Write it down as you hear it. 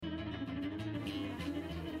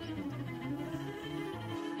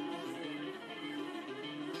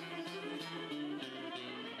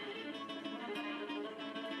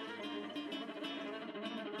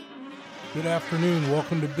Good afternoon.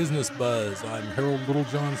 Welcome to Business Buzz. I'm Harold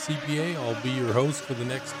Littlejohn, CPA. I'll be your host for the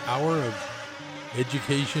next hour of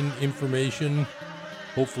education, information,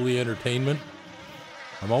 hopefully entertainment.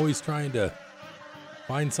 I'm always trying to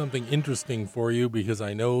find something interesting for you because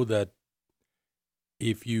I know that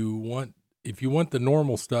if you want the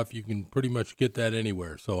normal stuff, you can pretty much get that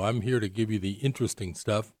anywhere. So I'm here to give you the interesting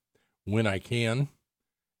stuff when I can.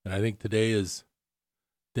 And I think today is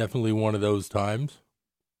definitely one of those times.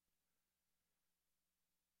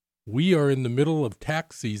 We are in the middle of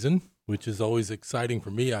tax season, which is always exciting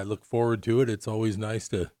for me. I look forward to it. It's always nice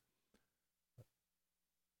to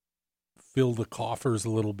fill the coffers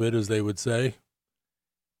a little bit, as they would say.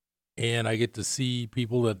 And I get to see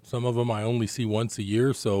people that some of them I only see once a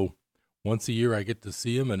year. So once a year I get to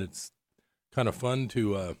see them, and it's kind of fun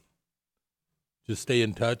to just stay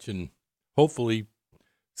in touch and hopefully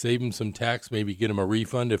save them some tax, maybe get them a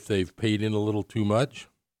refund if they've paid in a little too much.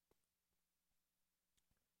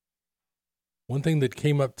 One thing that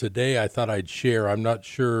came up today I thought I'd share. I'm not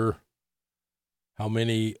sure how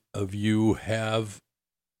many of you have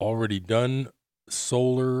already done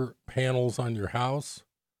solar panels on your house,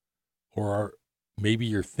 or maybe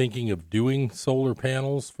you're thinking of doing solar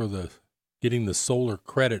panels for getting the solar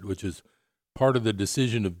credit, which is part of the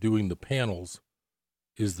decision of doing the panels,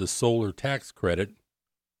 is the solar tax credit.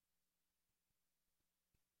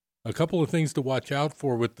 A couple of things to watch out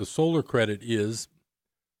for with the solar credit is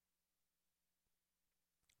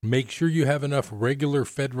make sure you have enough regular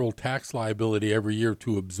federal tax liability every year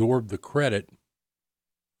to absorb the credit.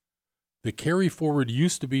 The carry forward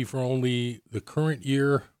used to be for only the current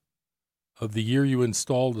year of the year you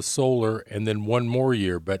installed the solar and then one more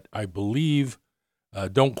year. But I believe,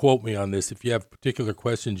 don't quote me on this, if you have particular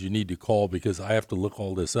questions, you need to call because I have to look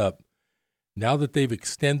all this up. Now that they've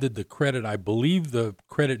extended the credit, I believe the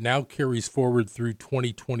credit now carries forward through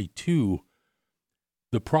 2022.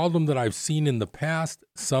 The problem that I've seen in the past,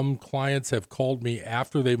 some clients have called me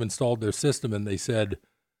after they've installed their system and they said,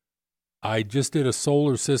 I just did a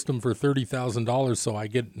solar system for $30,000, so I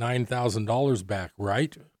get $9,000 back,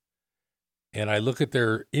 right? And I look at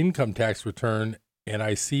their income tax return and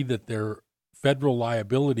I see that their federal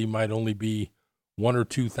liability might only be $1,000 or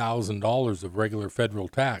 $2,000 of regular federal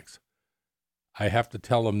tax. I have to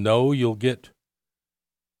tell them, no, you'll get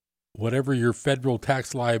whatever your federal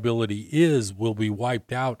tax liability is will be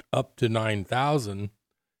wiped out up to $9,000,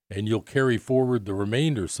 and you'll carry forward the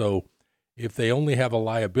remainder. So if they only have a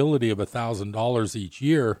liability of $1,000 each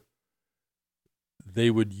year, they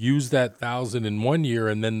would use that $1,000 in 1 year,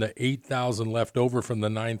 and then the $8,000 left over from the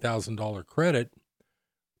 $9,000 credit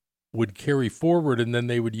would carry forward, and then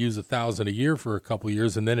they would use $1,000 a year for a couple of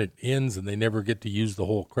years, and then it ends, and they never get to use the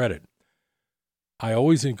whole credit. I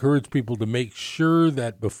always encourage people to make sure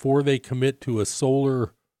that before they commit to a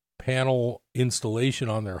solar panel installation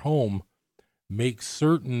on their home, make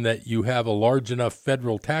certain that you have a large enough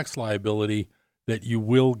federal tax liability that you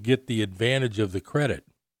will get the advantage of the credit.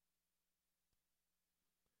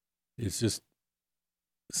 It's just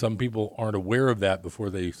some people aren't aware of that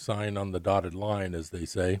before they sign on the dotted line, as they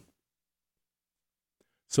say.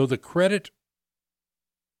 So the credit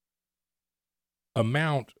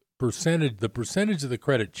amount the percentage of the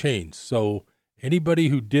credit changed. So anybody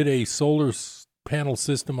who did a solar panel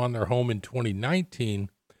system on their home in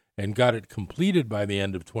 2019 and got it completed by the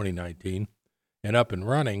end of 2019 and up and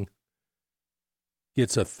running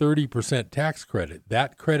gets a 30% tax credit.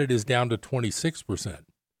 That credit is down to 26%.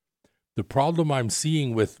 The problem I'm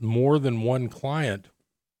seeing with more than one client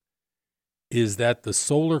is that the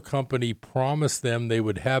solar company promised them they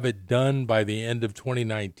would have it done by the end of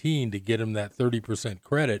 2019 to get them that 30%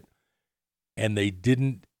 credit, and they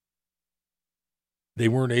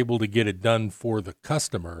weren't able to get it done for the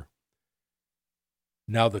customer.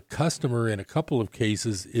 Now the customer, in a couple of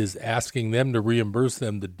cases, is asking them to reimburse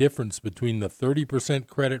them the difference between the 30%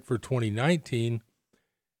 credit for 2019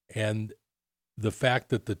 and the fact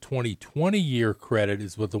that the 2020 year credit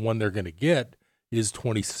is what the one they're going to get is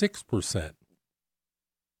 26%.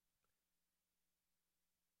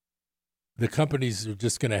 The companies are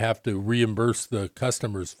just going to have to reimburse the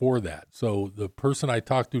customers for that. So the person I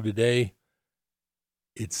talked to today,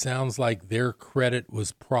 it sounds like their credit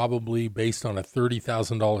was probably based on a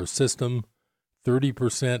 $30,000 system.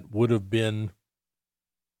 30% would have been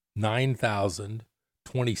 $9,000.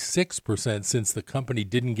 26%, since the company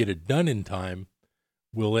didn't get it done in time,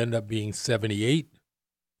 will end up being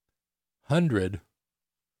 $7,800,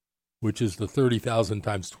 which is the $30,000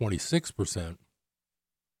 times 26%.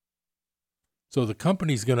 So the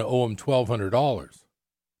company's going to owe them $1,200.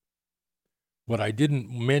 What I didn't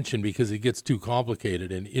mention, because it gets too complicated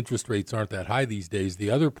and interest rates aren't that high these days, the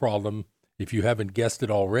other problem if you haven't guessed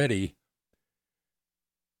it already,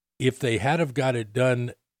 if they had have got it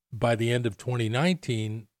done by the end of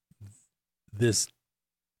 2019, this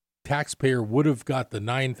taxpayer would have got the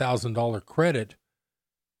 $9,000 credit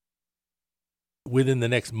within the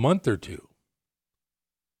next month or two.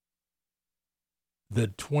 The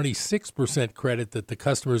 26% credit that the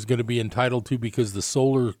customer is going to be entitled to because the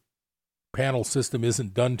solar panel system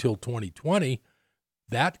isn't done till 2020,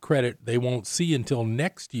 that credit they won't see until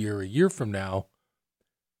next year, a year from now,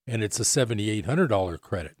 and it's a $7,800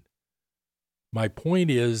 credit. My point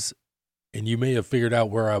is, and you may have figured out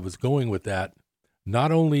where I was going with that,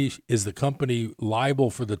 not only is the company liable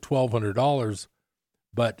for the $1,200,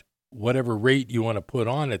 but whatever rate you want to put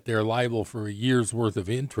on it, they're liable for a year's worth of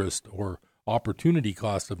interest or opportunity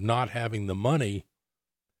cost of not having the money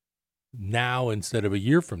now instead of a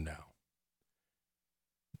year from now.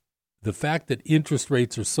 The fact that interest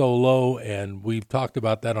rates are so low, and we've talked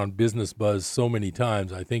about that on Business Buzz so many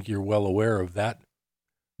times, I think you're well aware of that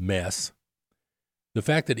mess. The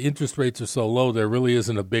fact that interest rates are so low, there really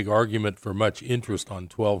isn't a big argument for much interest on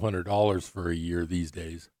 $1,200 for a year these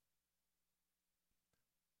days.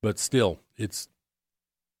 But still,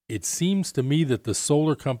 it seems to me that the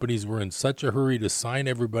solar companies were in such a hurry to sign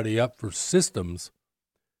everybody up for systems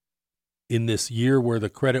in this year where the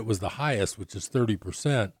credit was the highest, which is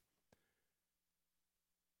 30%.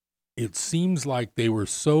 It seems like they were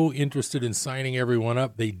so interested in signing everyone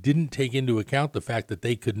up, they didn't take into account the fact that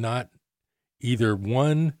they could not either,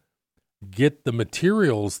 one, get the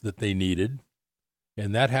materials that they needed,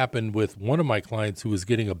 and that happened with one of my clients who was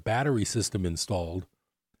getting a battery system installed.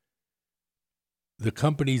 The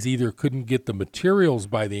companies either couldn't get the materials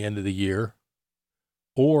by the end of the year,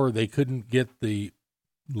 or they couldn't get the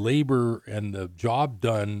labor and the job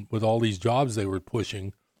done with all these jobs they were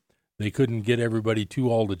pushing. They couldn't get everybody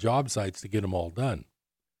to all the job sites to get them all done.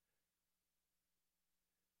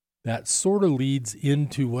 That sort of leads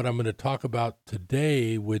into what I'm going to talk about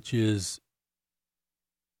today, which is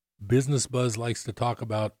Business Buzz likes to talk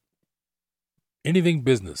about anything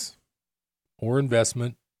business or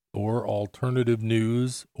investment or alternative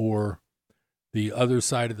news or the other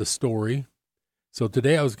side of the story. So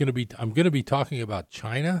today I'm going to be talking about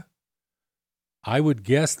China. I would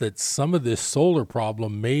guess that some of this solar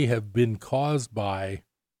problem may have been caused by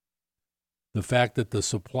the fact that the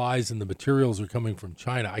supplies and the materials are coming from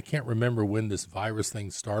China. I can't remember when this virus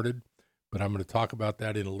thing started, but I'm going to talk about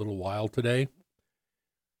that in a little while today.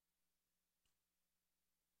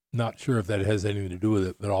 Not sure if that has anything to do with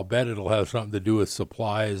it, but I'll bet it'll have something to do with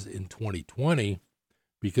supplies in 2020,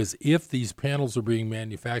 because if these panels are being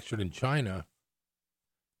manufactured in China,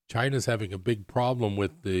 China's having a big problem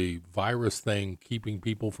with the virus thing, keeping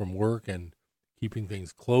people from work and keeping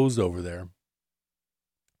things closed over there.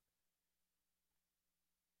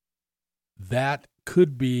 That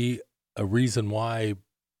could be a reason why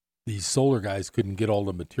these solar guys couldn't get all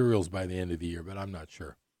the materials by the end of the year, but I'm not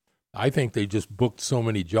sure. I think they just booked so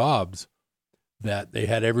many jobs that they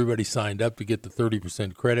had everybody signed up to get the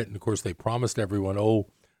 30% credit. And, of course, they promised everyone,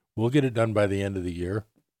 we'll get it done by the end of the year.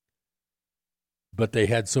 But they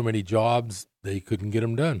had so many jobs, they couldn't get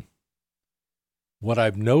them done. What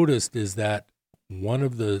I've noticed is that one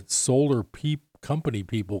of the solar company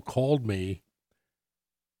people called me.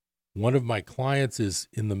 One of my clients is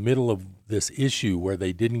in the middle of this issue where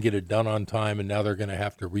they didn't get it done on time, and now they're going to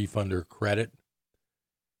have to refund her credit.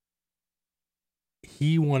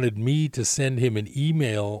 He wanted me to send him an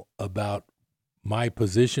email about my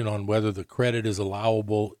position on whether the credit is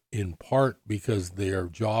allowable, in part because their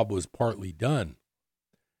job was partly done.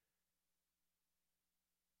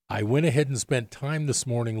 I went ahead and spent time this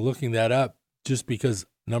morning looking that up just because,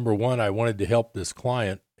 number one, I wanted to help this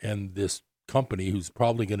client and this company who's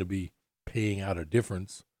probably going to be paying out a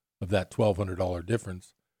difference of that $1,200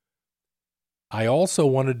 difference. I also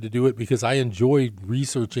wanted to do it because I enjoy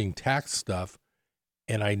researching tax stuff,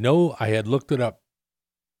 and I know I had looked it up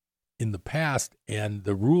in the past, and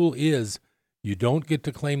the rule is you don't get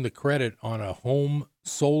to claim the credit on a home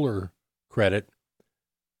solar credit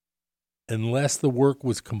unless the work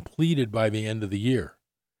was completed by the end of the year.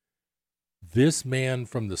 This man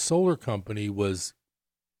from the solar company was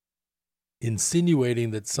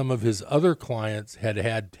insinuating that some of his other clients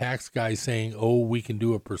had tax guys saying, we can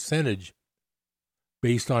do a percentage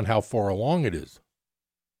based on how far along it is.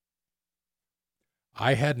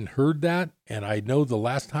 I hadn't heard that, and I know the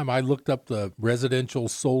last time I looked up the residential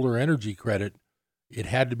solar energy credit, it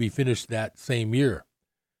had to be finished that same year.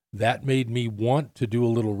 That made me want to do a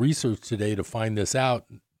little research today to find this out,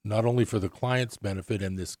 not only for the client's benefit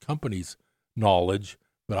and this company's knowledge,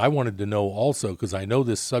 but I wanted to know also, because I know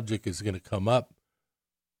this subject is going to come up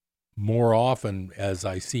more often as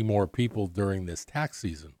I see more people during this tax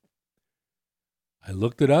season. I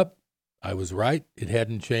looked it up. I was right. It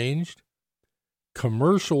hadn't changed.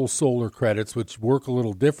 Commercial solar credits, which work a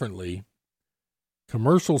little differently,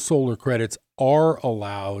 commercial solar credits are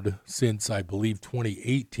allowed since, I believe,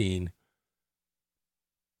 2018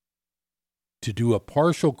 to do a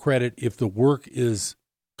partial credit if the work is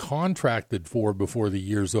contracted for before the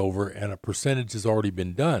year's over and a percentage has already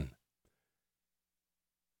been done.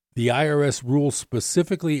 The IRS rule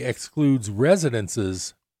specifically excludes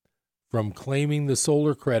residences from claiming the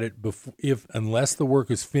solar credit unless the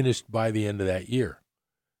work is finished by the end of that year.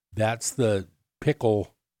 That's the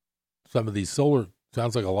pickle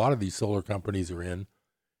sounds like a lot of these solar companies are in.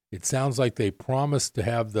 It sounds like they promised to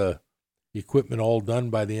have the equipment all done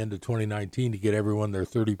by the end of 2019 to get everyone their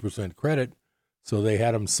 30% credit. So they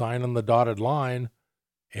had them sign on the dotted line,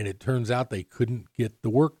 and it turns out they couldn't get the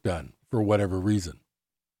work done for whatever reason.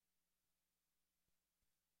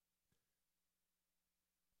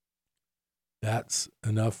 That's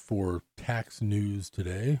enough for tax news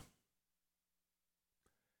today.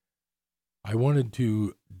 I wanted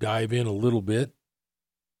to dive in a little bit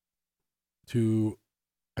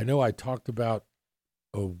I know I talked about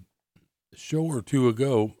a show or two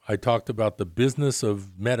ago, I talked about the business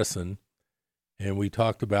of medicine, and we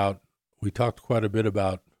talked quite a bit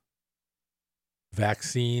about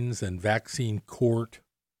vaccines and vaccine court.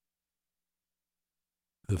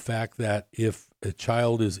 The fact that if a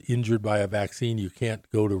child is injured by a vaccine, you can't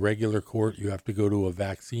go to regular court, you have to go to a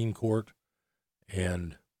vaccine court.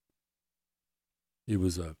 And it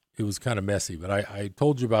was kind of messy, but I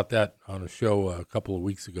told you about that on a show a couple of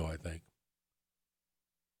weeks ago, I think.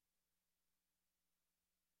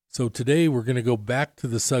 So today we're going to go back to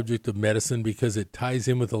the subject of medicine because it ties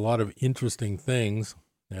in with a lot of interesting things,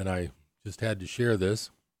 and I just had to share this.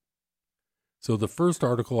 So the first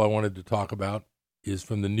article I wanted to talk about is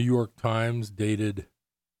from the New York Times, I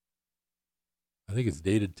think it's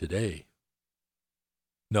dated today.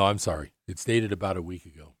 No, I'm sorry. It's dated about a week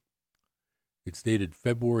ago. It's dated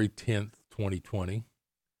February 10th, 2020.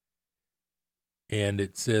 And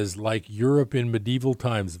it says, like Europe in medieval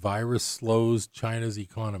times, virus slows China's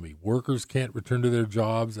economy. Workers can't return to their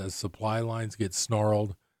jobs as supply lines get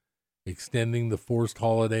snarled, extending the forced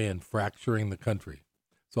holiday and fracturing the country.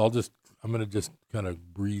 So I'm going to just kind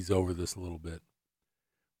of breeze over this a little bit.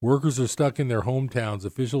 Workers are stuck in their hometowns.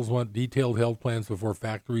 Officials want detailed health plans before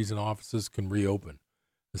factories and offices can reopen.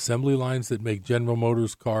 Assembly lines that make General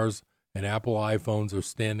Motors cars and Apple iPhones are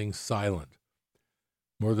standing silent.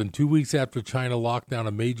 More than 2 weeks after China locked down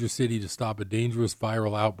a major city to stop a dangerous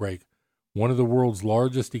viral outbreak, one of the world's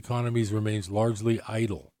largest economies remains largely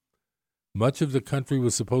idle. Much of the country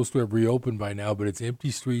was supposed to have reopened by now, but its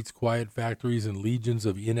empty streets, quiet factories, and legions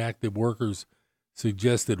of inactive workers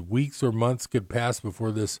suggest that weeks or months could pass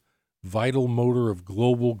before this vital motor of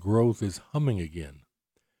global growth is humming again.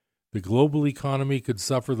 The global economy could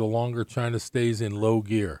suffer the longer China stays in low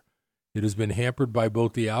gear. It has been hampered by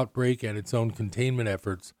both the outbreak and its own containment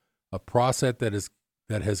efforts, a process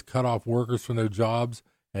that has cut off workers from their jobs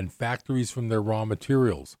and factories from their raw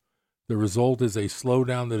materials. The result is a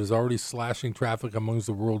slowdown that is already slashing traffic amongst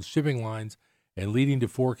the world's shipping lines and leading to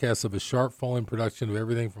forecasts of a sharp fall in production of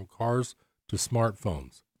everything from cars to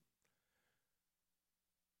smartphones.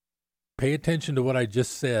 Pay attention to what I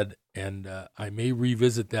just said, and I may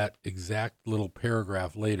revisit that exact little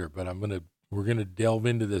paragraph later, but we're going to delve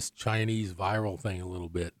into this Chinese viral thing a little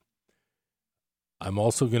bit. I'm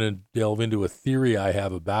also going to delve into a theory I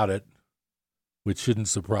have about it, which shouldn't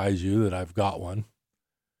surprise you that I've got one.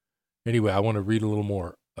 Anyway, I want to read a little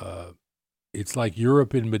more. It's like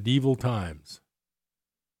Europe in medieval times,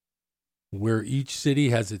 where each city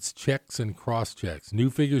has its checks and cross-checks. New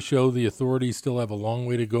figures show the authorities still have a long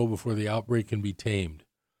way to go before the outbreak can be tamed.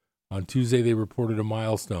 On Tuesday, they reported a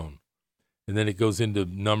milestone. And then it goes into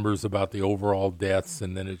numbers about the overall deaths,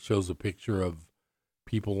 and then it shows a picture of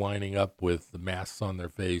people lining up with the masks on their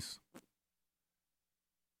face.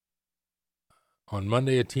 On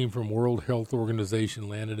Monday, a team from World Health Organization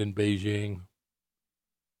landed in Beijing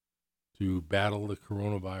to battle the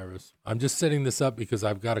coronavirus. I'm just setting this up because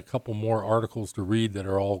I've got a couple more articles to read that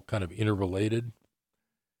are all kind of interrelated.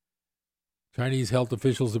 Chinese health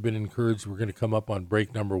officials have been encouraged. We're going to come up on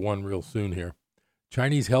break number 1 real soon here.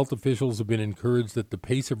 Chinese health officials have been encouraged that the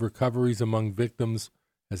pace of recoveries among victims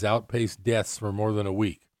has outpaced deaths for more than a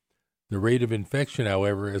week. The rate of infection,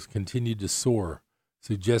 however, has continued to soar,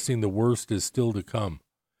 suggesting the worst is still to come.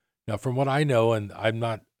 Now, from what I know, and I'm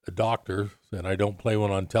not a doctor, and I don't play one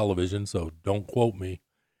on television, so don't quote me,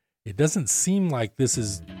 it doesn't seem like this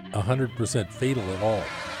is 100% fatal at all.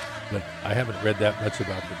 but I haven't read that much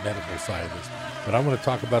about the medical side of this. But I want to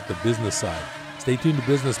talk about the business side. Stay tuned to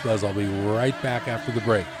Business Buzz. I'll be right back after the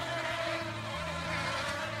break.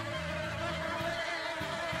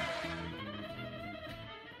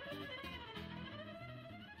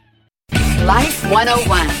 Life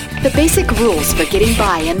 101. The basic rules for getting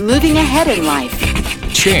by and moving ahead in life.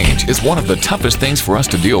 Change is one of the toughest things for us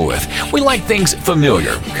to deal with. We like things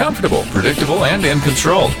familiar, comfortable, predictable, and in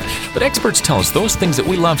control. But experts tell us those things that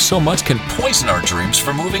we love so much can poison our dreams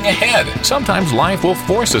for moving ahead. Sometimes life will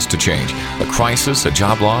force us to change. A crisis, a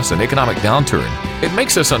job loss, an economic downturn. It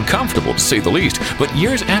makes us uncomfortable, to say the least. But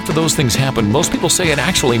years after those things happen, most people say it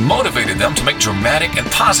actually motivated them to make dramatic and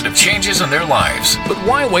positive changes in their lives. But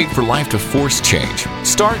why wait for life to force change?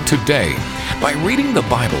 Start today. By reading the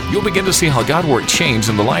Bible, you'll begin to see how God worked change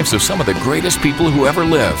in the lives of some of the greatest people who ever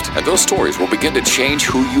lived. And those stories will begin to change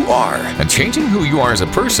who you are. And changing who you are as a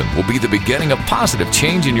person will be the beginning of positive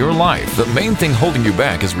change in your life. The main thing holding you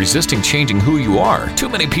back is resisting changing who you are. Too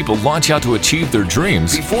many people launch out to achieve their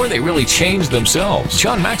dreams before they really change themselves.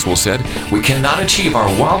 John Maxwell said, "We cannot achieve our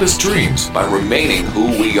wildest dreams by remaining who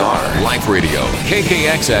we are." Life Radio,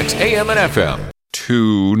 KKXX, AM and FM.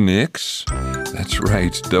 Two Nicks. That's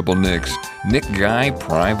right, double Nicks. Nick Guy,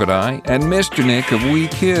 Private Eye, and Mr. Nick of We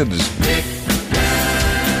Kids.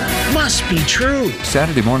 Must be true.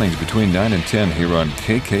 Saturday mornings between 9 and 10 here on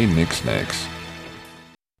KK Nick's Next.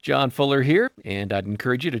 John Fuller here, and I'd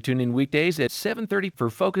encourage you to tune in weekdays at 7:30 for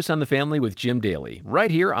Focus on the Family with Jim Daly,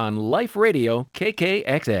 right here on Life Radio,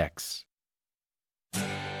 KKXX.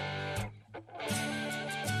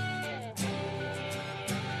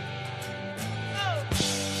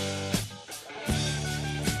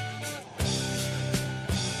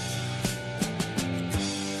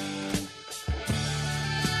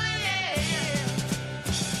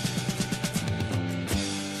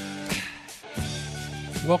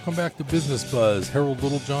 Welcome back to Business Buzz. Harold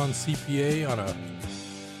Littlejohn, CPA, on a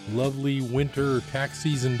lovely winter tax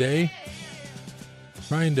season day.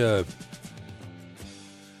 Trying to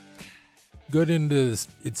get into this.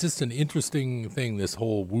 It's just an interesting thing, this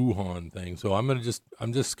whole Wuhan thing. So I'm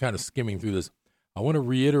just kind of skimming through this. I want to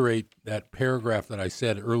reiterate that paragraph that I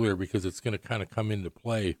said earlier because it's going to kind of come into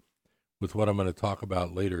play with what I'm going to talk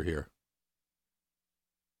about later here.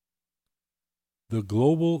 The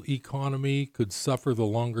global economy could suffer the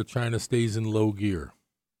longer China stays in low gear.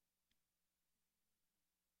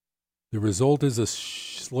 The result is a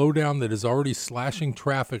slowdown that is already slashing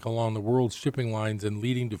traffic along the world's shipping lines and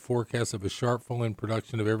leading to forecasts of a sharp fall in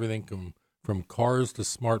production of everything from cars to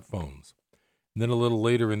smartphones. And then a little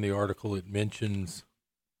later in the article, it mentions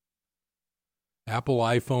Apple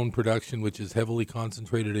iPhone production, which is heavily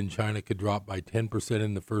concentrated in China, could drop by 10%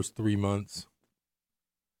 in the first 3 months.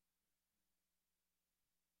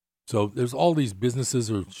 So there's all these businesses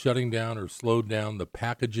are shutting down or slowed down. The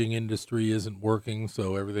packaging industry isn't working,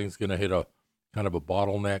 so everything's going to hit a kind of a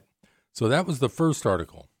bottleneck. So that was the first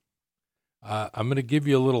article. I'm going to give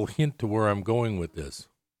you a little hint to where I'm going with this.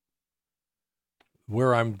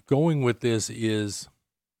 Where I'm going with this is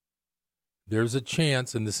there's a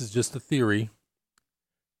chance, and this is just a theory,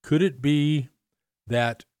 could it be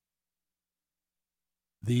that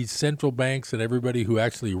these central banks and everybody who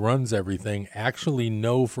actually runs everything actually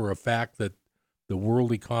know for a fact that the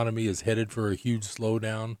world economy is headed for a huge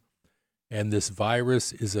slowdown, and this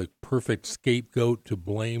virus is a perfect scapegoat to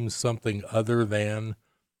blame something other than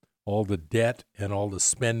all the debt and all the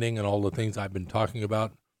spending and all the things I've been talking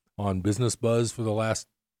about on Business Buzz for the last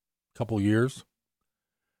couple years?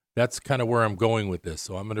 That's kind of where I'm going with this.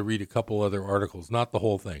 So I'm going to read a couple other articles, not the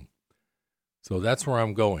whole thing. So that's where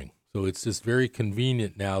I'm going. So it's just very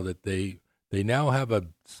convenient now that they now have a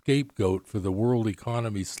scapegoat for the world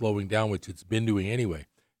economy slowing down, which it's been doing anyway.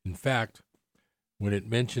 In fact, when it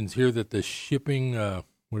mentions here that the shipping,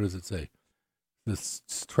 what does it say? This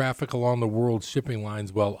traffic along the world's shipping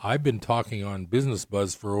lines, well, I've been talking on Business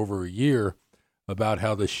Buzz for over a year about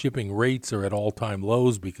how the shipping rates are at all-time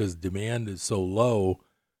lows because demand is so low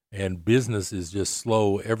and business is just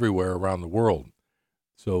slow everywhere around the world.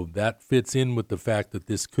 So that fits in with the fact that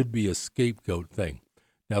this could be a scapegoat thing.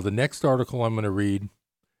 Now, the next article I'm going to read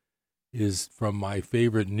is from my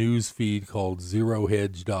favorite news feed called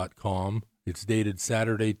ZeroHedge.com. It's dated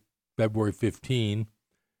Saturday, February 15,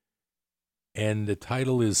 and the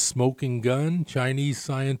title is Smoking Gun, Chinese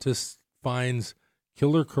Scientist Finds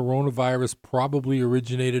Killer Coronavirus Probably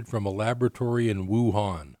Originated from a Laboratory in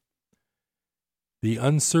Wuhan. The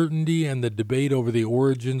uncertainty and the debate over the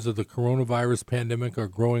origins of the coronavirus pandemic are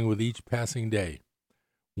growing with each passing day.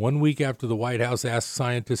 1 week after the White House asked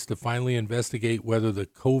scientists to finally investigate whether the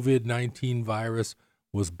COVID-19 virus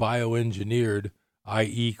was bioengineered,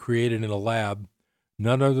 i.e. created in a lab,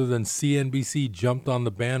 none other than CNBC jumped on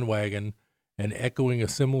the bandwagon and, echoing a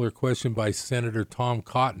similar question by Senator Tom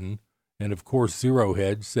Cotton, and of course Zero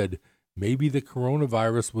Hedge, said maybe the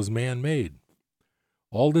coronavirus was man-made.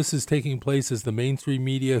 All this is taking place as the mainstream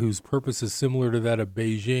media, whose purpose is similar to that of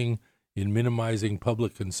Beijing in minimizing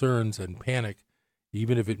public concerns and panic,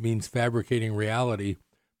 even if it means fabricating reality,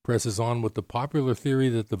 presses on with the popular theory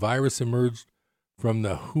that the virus emerged from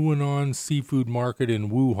the Huanan seafood market in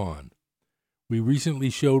Wuhan. We recently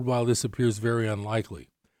showed why this appears very unlikely,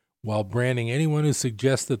 while branding anyone who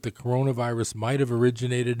suggests that the coronavirus might have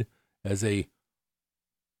originated as a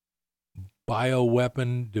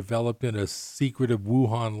bioweapon developed in a secretive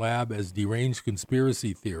Wuhan lab as deranged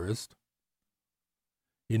conspiracy theorist.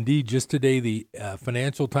 Indeed, just today, the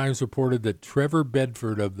Financial Times reported that Trevor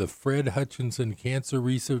Bedford of the Fred Hutchinson Cancer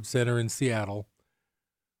Research Center in Seattle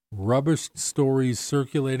rubbished stories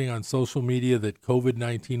circulating on social media that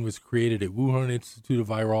COVID-19 was created at Wuhan Institute of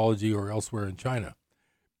Virology or elsewhere in China.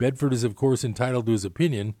 Bedford is, of course, entitled to his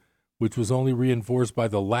opinion, which was only reinforced by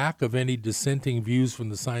the lack of any dissenting views from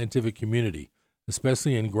the scientific community,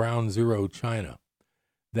 especially in Ground Zero, China.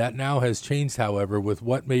 That now has changed, however, with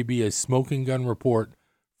what may be a smoking gun report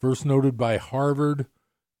first noted by Harvard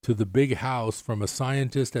to the Big House from a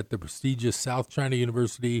scientist at the prestigious South China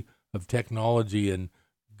University of Technology in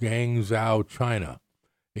Guangzhou, China.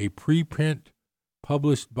 A preprint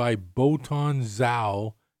published by Botan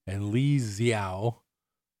Zhao and Li Xiao.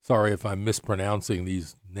 Sorry if I'm mispronouncing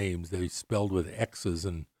these names. They're spelled with X's,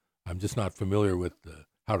 and I'm just not familiar with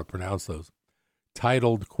how to pronounce those.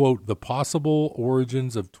 Titled, quote, The Possible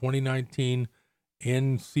Origins of 2019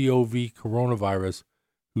 nCoV Coronavirus,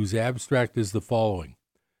 whose abstract is the following.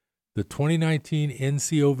 The 2019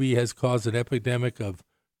 nCoV has caused an epidemic of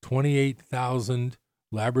 28,000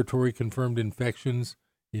 laboratory-confirmed infections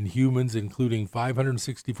in humans, including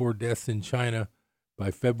 564 deaths in China by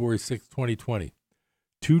February 6, 2020.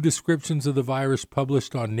 Two descriptions of the virus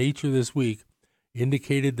published on Nature this week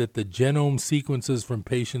indicated that the genome sequences from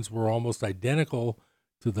patients were almost identical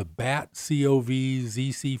to the bat-CoV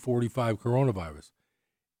ZC45 coronavirus.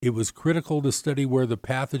 It was critical to study where the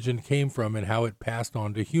pathogen came from and how it passed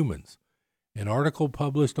on to humans. An article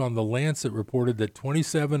published on The Lancet reported that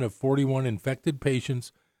 27 of 41 infected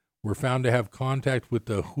patients were found to have contact with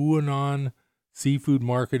the Huanan seafood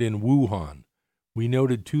market in Wuhan. We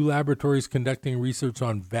noted two laboratories conducting research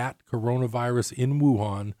on VAT coronavirus in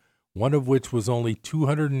Wuhan, one of which was only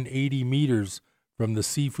 280 meters from the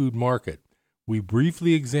seafood market. We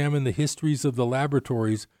briefly examined the histories of the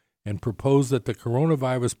laboratories and proposed that the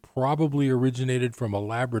coronavirus probably originated from a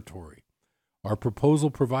laboratory. Our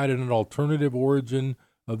proposal provided an alternative origin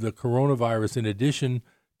of the coronavirus in addition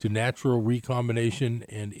to natural recombination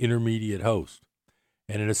and intermediate host,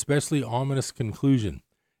 and an especially ominous conclusion.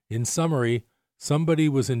 In summary, somebody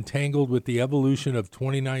was entangled with the evolution of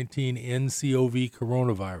 2019 nCoV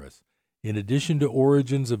coronavirus. In addition to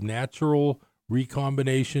origins of natural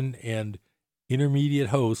recombination and intermediate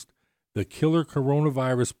host, the killer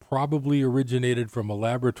coronavirus probably originated from a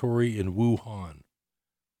laboratory in Wuhan.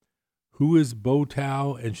 Who is Bo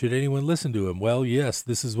Tao, and should anyone listen to him? Well, yes,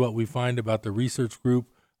 this is what we find about the research group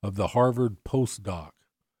of the Harvard postdoc.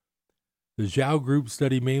 The Zhao group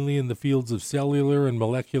study mainly in the fields of cellular and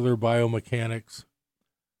molecular biomechanics.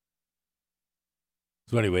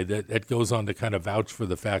 So anyway, that goes on to kind of vouch for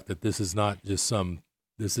the fact that this is not some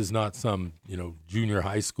junior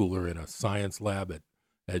high schooler in a science lab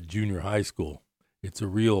at junior high school. It's a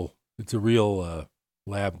real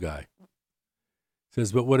lab guy. It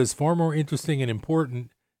says, but what is far more interesting and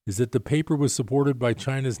important is that the paper was supported by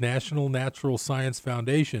China's National Natural Science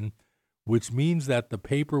Foundation, which means that the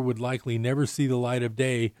paper would likely never see the light of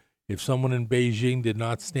day if someone in Beijing did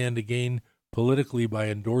not stand to gain politically by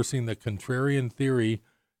endorsing the contrarian theory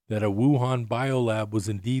that a Wuhan biolab was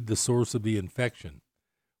indeed the source of the infection.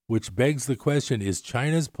 Which begs the question, is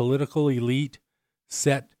China's political elite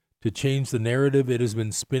set to change the narrative it has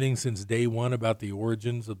been spinning since day one about the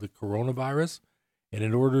origins of the coronavirus, and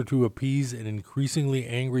in order to appease an increasingly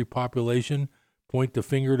angry population, point the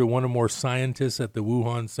finger to one or more scientists at the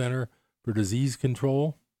Wuhan Center for Disease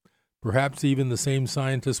Control? Perhaps even the same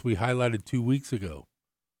scientists we highlighted 2 weeks ago,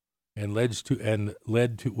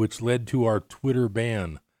 which led to our Twitter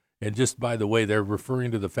ban. And just by the way, they're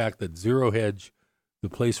referring to the fact that Zero Hedge, the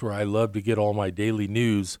place where I love to get all my daily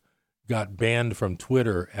news, got banned from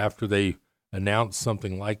Twitter after they announced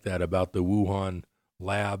something like that about the Wuhan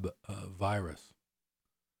lab virus.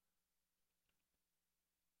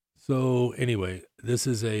 So anyway, this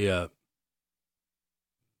is there's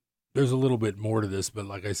a little bit more to this, but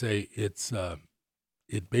like I say, it's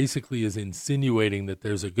it basically is insinuating that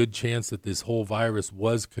there's a good chance that this whole virus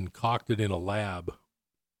was concocted in a lab.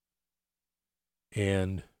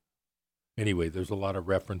 And anyway, there's a lot of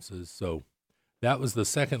references. So that was the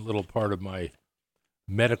second little part of my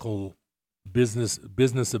medical business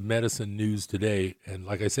of medicine news today. And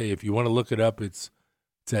like I say, if you want to look it up, it's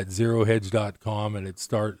at zerohedge.com, and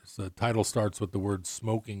the title starts with the word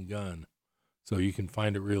smoking gun. So you can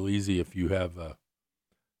find it real easy if you have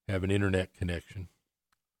an internet connection.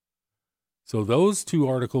 So those two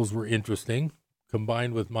articles were interesting,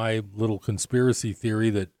 combined with my little conspiracy theory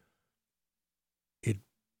that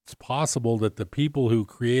it's possible that the people who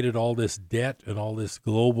created all this debt and all this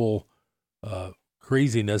global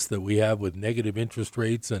craziness that we have with negative interest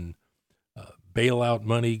rates and bailout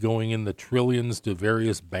money going in the trillions to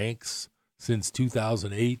various banks since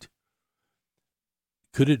 2008,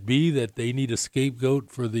 could it be that they need a scapegoat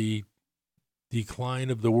for the decline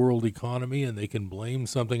of the world economy, and they can blame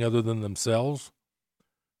something other than themselves,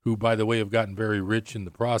 who, by the way, have gotten very rich in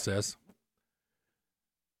the process?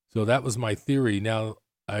 So that was my theory. Now,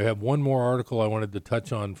 I have one more article I wanted to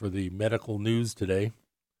touch on for the medical news today.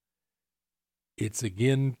 It's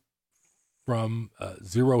again from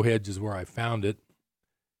Zero Hedge is where I found it.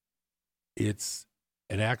 It's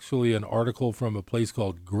actually an article from a place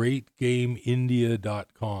called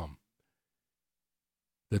GreatGameIndia.com.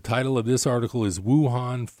 The title of this article is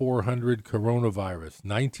Wuhan 400 Coronavirus,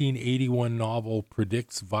 1981 novel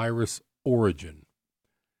predicts virus origin.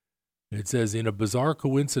 It says, in a bizarre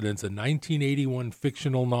coincidence, a 1981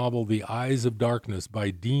 fictional novel, The Eyes of Darkness by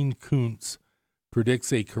Dean Koontz,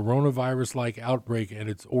 predicts a coronavirus-like outbreak and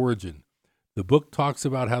its origin. The book talks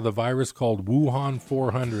about how the virus called Wuhan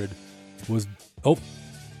 400 was... Oh,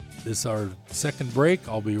 this is our second break.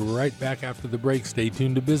 I'll be right back after the break. Stay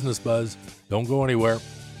tuned to Business Buzz. Don't go anywhere.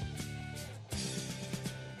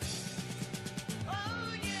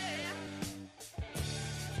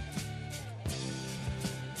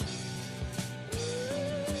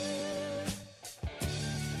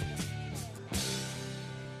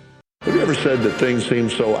 Have you ever said that things seem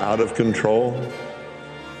so out of control?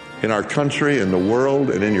 In our country, in the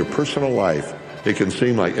world, and in your personal life, it can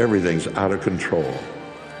seem like everything's out of control.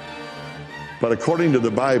 But according to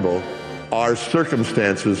the Bible, our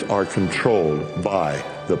circumstances are controlled by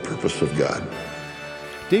the purpose of God.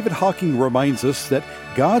 David Hawking reminds us that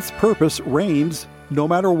God's purpose reigns no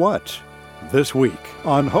matter what. This week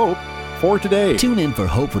on Hope for Today. Tune in for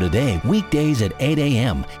Hope for Today, weekdays at 8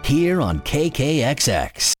 a.m. here on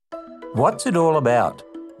KKXX. What's it all about?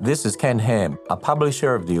 This is Ken Ham, a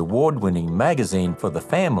publisher of the award-winning magazine for the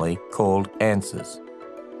family called Answers.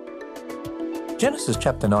 Genesis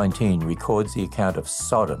chapter 19 records the account of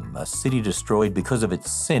Sodom, a city destroyed because of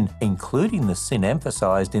its sin, including the sin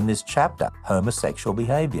emphasized in this chapter, homosexual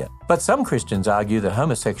behavior. But some Christians argue that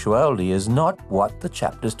homosexuality is not what the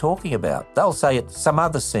chapter's talking about. They'll say it's some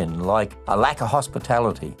other sin, like a lack of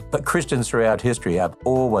hospitality. But Christians throughout history have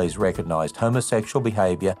always recognized homosexual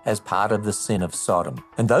behavior as part of the sin of Sodom.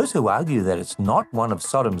 And those who argue that it's not one of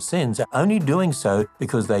Sodom's sins are only doing so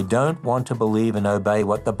because they don't want to believe and obey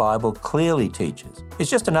what the Bible clearly teaches. It's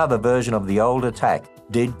just another version of the old attack.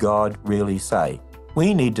 Did God really say?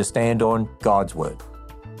 We need to stand on God's word.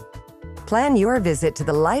 Plan your visit to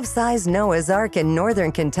the life-size Noah's Ark in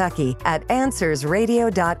Northern Kentucky at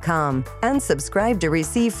AnswersRadio.com and subscribe to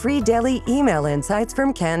receive free daily email insights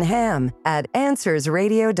from Ken Ham at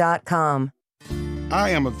AnswersRadio.com.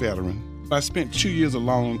 I am a veteran. I spent 2 years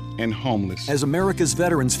alone and homeless. As America's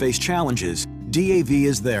veterans face challenges, DAV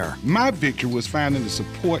is there. My victory was finding the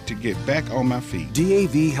support to get back on my feet.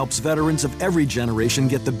 DAV helps veterans of every generation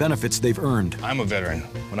get the benefits they've earned. I'm a veteran.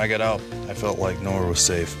 When I got out, I felt like nowhere was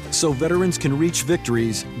safe. So veterans can reach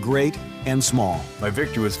victories, great and small. My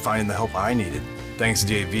victory was finding the help I needed. Thanks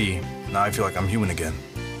to DAV, now I feel like I'm human again.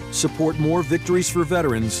 Support more victories for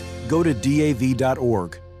veterans. Go to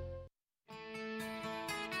DAV.org.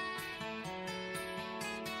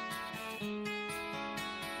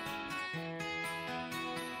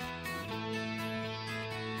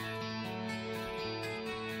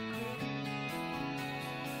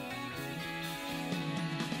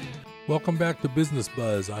 Welcome back to Business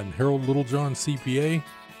Buzz. I'm Harold Littlejohn, CPA,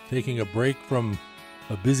 taking a break from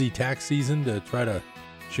a busy tax season to try to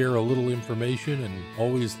share a little information and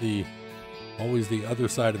always the other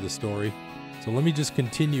side of the story. So let me just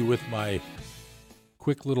continue with my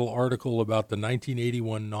quick little article about the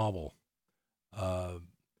 1981 novel.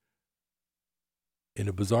 In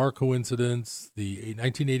a bizarre coincidence, the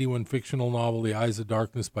 1981 fictional novel, The Eyes of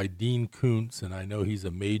Darkness by Dean Koontz, and I know he's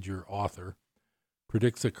a major author,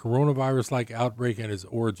 predicts a coronavirus-like outbreak and its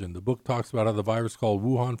origin. The book talks about how the virus called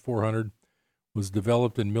Wuhan 400 was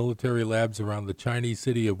developed in military labs around the Chinese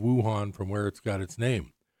city of Wuhan, from where it's got its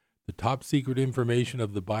name. The top secret information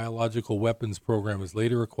of the biological weapons program is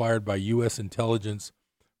later acquired by U.S. intelligence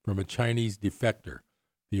from a Chinese defector.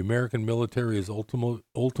 The American military is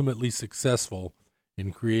ultimately successful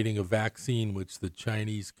in creating a vaccine which the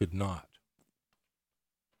Chinese could not.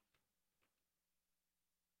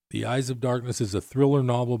 The Eyes of Darkness is a thriller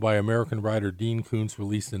novel by American writer Dean Koontz,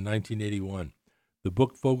 released in 1981. The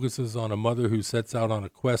book focuses on a mother who sets out on a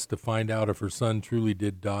quest to find out if her son truly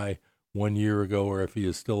did die 1 year ago or if he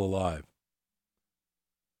is still alive.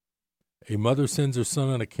 A mother sends her son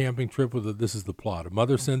on a camping trip with this is the plot. A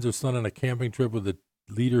mother sends her son on a camping trip with a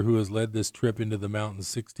leader who has led this trip into the mountains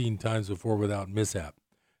 16 times before without mishap.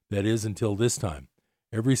 That is, until this time.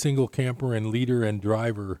 Every single camper and leader and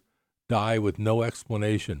driver die with no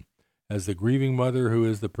explanation. As the grieving mother, who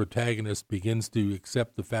is the protagonist, begins to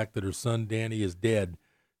accept the fact that her son Danny is dead,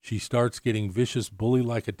 she starts getting vicious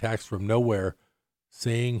bully-like attacks from nowhere,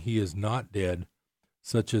 saying he is not dead,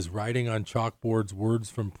 such as writing on chalkboards words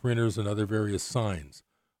from printers and other various signs.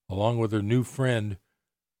 Along with her new friend,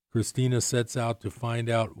 Christina sets out to find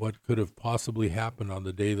out what could have possibly happened on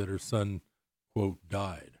the day that her son, quote,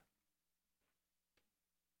 died.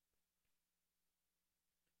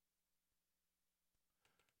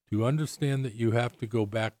 To understand that, you have to go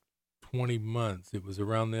back 20 months. It was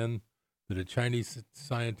around then that a Chinese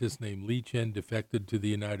scientist named Li Chen defected to the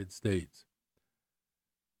United States.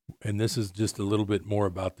 And this is just a little bit more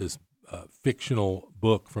about this fictional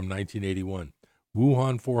book from 1981.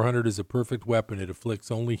 Wuhan 400 is a perfect weapon. It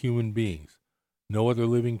afflicts only human beings. No other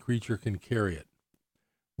living creature can carry it.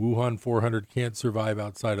 Wuhan 400 can't survive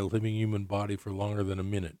outside a living human body for longer than a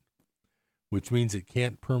minute, which means it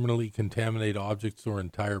can't permanently contaminate objects or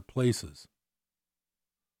entire places.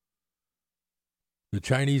 The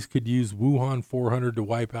Chinese could use Wuhan 400 to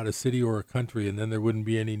wipe out a city or a country, and then there wouldn't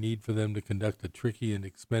be any need for them to conduct a tricky and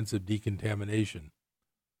expensive decontamination.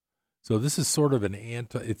 So this is sort of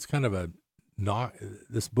it's kind of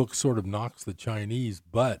this book sort of knocks the Chinese,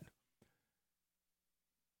 but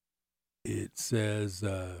it says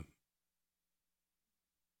the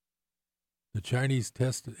Chinese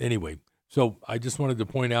tested, anyway. So I just wanted to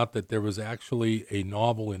point out that there was actually a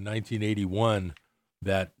novel in 1981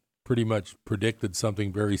 that pretty much predicted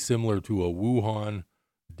something very similar to a Wuhan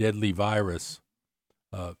deadly virus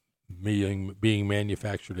being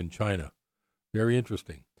manufactured in China. Very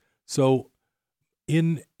interesting. So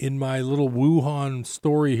in my little Wuhan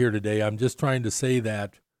story here today, I'm just trying to say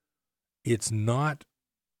that it's not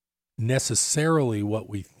necessarily what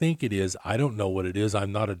we think it is. I don't know what it is.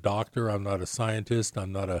 I'm not a doctor. I'm not a scientist.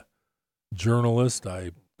 I'm not a journalist.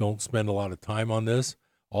 I don't spend a lot of time on this.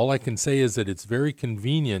 All I can say is that it's very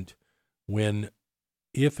convenient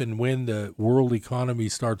if and when the world economy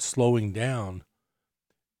starts slowing down,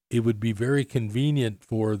 it would be very convenient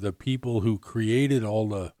for the people who created all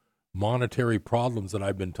the monetary problems that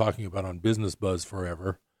I've been talking about on Business Buzz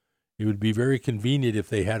forever. It would be very convenient if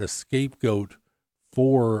they had a scapegoat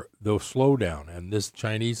for the slowdown. And this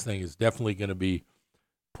Chinese thing is definitely going to be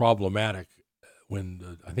problematic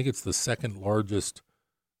I think it's the second largest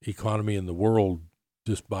economy in the world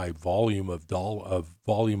just by volume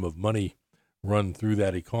of money run through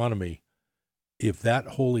that economy. If that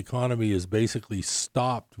whole economy is basically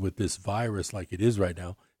stopped with this virus like it is right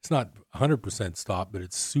now, it's not 100% stopped, but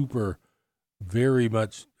it's very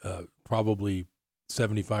much, probably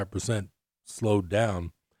 75% slowed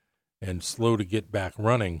down and slow to get back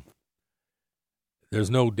running. There's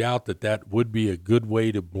no doubt that would be a good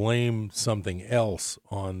way to blame something else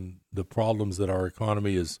on the problems that our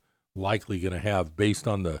economy is likely going to have based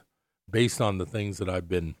on the things that I've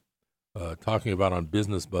been talking about on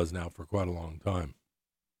Business Buzz now for quite a long time.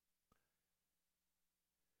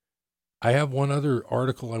 I have one other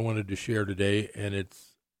article I wanted to share today, and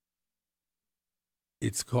it's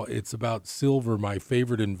about silver, my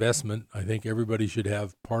favorite investment. I think everybody should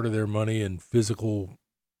have part of their money in physical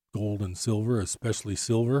gold and silver, especially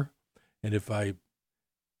silver. And if I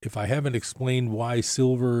haven't explained why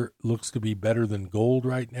silver looks to be better than gold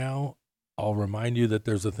right now, I'll remind you that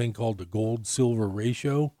there's a thing called the gold-silver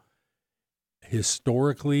ratio.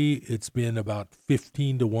 Historically, it's been about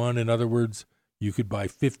 15 to 1. In other words, you could buy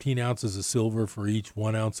 15 ounces of silver for each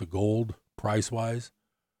 1 ounce of gold, price-wise.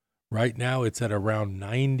 Right now, it's at around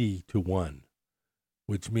 90 to 1,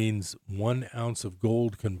 which means 1 ounce of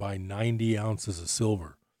gold can buy 90 ounces of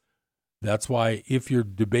silver. That's why if you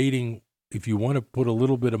want to put a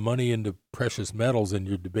little bit of money into precious metals and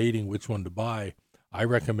you're debating which one to buy, I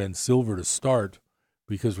recommend silver to start,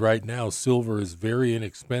 because right now silver is very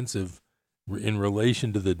inexpensive in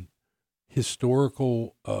relation to the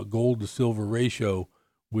historical gold to silver ratio,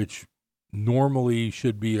 which normally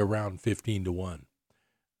should be around 15 to 1.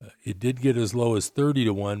 It did get as low as 30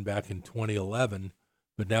 to 1 back in 2011,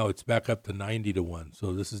 but now it's back up to 90 to 1.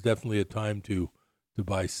 So this is definitely a time to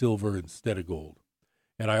buy silver instead of gold.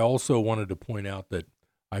 And I also wanted to point out that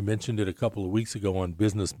I mentioned it a couple of weeks ago on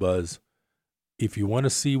Business Buzz. If you want to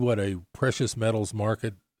see what a precious metals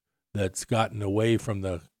market that's gotten away from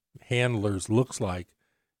the handlers looks like,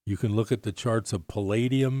 you can look at the charts of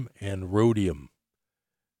palladium and rhodium.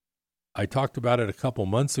 I talked about it a couple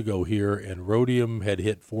months ago here, and rhodium had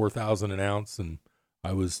hit 4,000 an ounce, and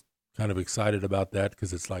I was kind of excited about that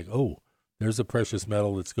because it's like, oh, there's a precious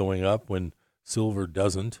metal that's going up when silver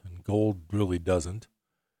doesn't, and gold really doesn't.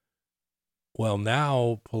 Well,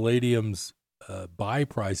 now palladium's buy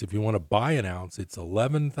price, if you want to buy an ounce, it's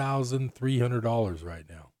 $11,300 right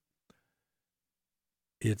now.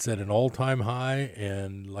 It's at an all-time high,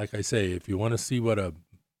 and like I say, if you want to see what a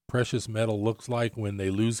precious metal looks like when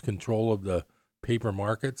they lose control of the paper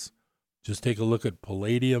markets, just take a look at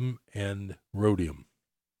palladium and rhodium.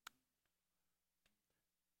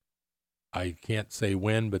 I can't say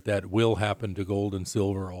when, but that will happen to gold and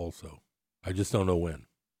silver also. I just don't know when.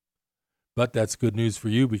 But that's good news for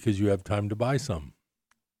you because you have time to buy some.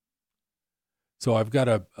 So I've got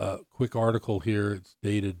a quick article here. It's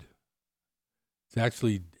dated.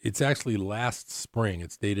 It's actually last spring.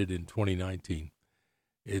 It's dated in 2019.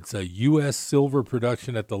 It's a U.S. silver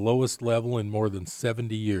production at the lowest level in more than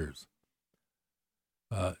 70 years.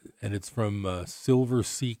 And it's from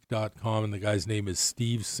silverseek.com, and the guy's name is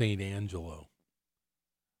Steve St. Angelo.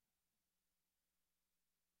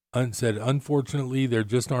 Said, unfortunately, there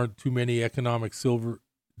just aren't too many economic silver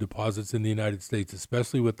deposits in the United States,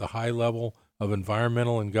 especially with the high level of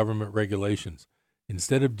environmental and government regulations.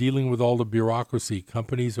 Instead of dealing with all the bureaucracy,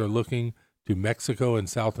 companies are looking to Mexico and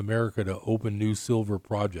South America to open new silver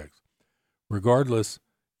projects. Regardless,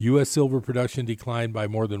 U.S. silver production declined by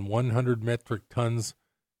more than 100 metric tons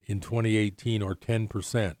in 2018, or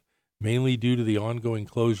 10%, mainly due to the ongoing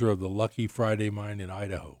closure of the Lucky Friday mine in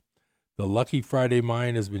Idaho. The Lucky Friday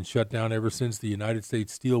mine has been shut down ever since the United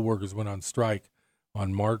States steelworkers went on strike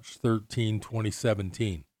on March 13,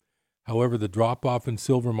 2017. However, the drop-off in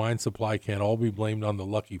silver mine supply can't all be blamed on the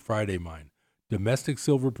Lucky Friday mine. Domestic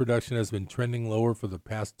silver production has been trending lower for the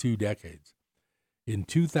past 2 decades. In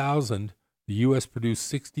 2000, the U.S.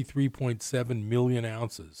 produced 63.7 million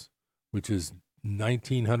ounces, which is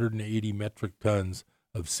 1,980 metric tons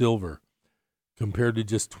of silver, compared to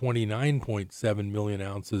just 29.7 million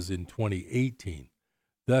ounces in 2018.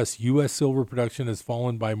 Thus, U.S. silver production has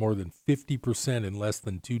fallen by more than 50% in less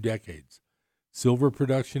than 2 decades. Silver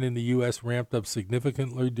production in the U.S. ramped up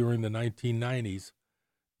significantly during the 1990s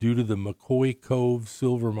due to the McCoy Cove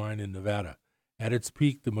silver mine in Nevada. At its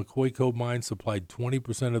peak, the McCoy Cove mine supplied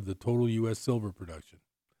 20% of the total U.S. silver production.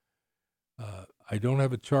 I don't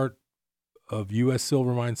have a chart of U.S.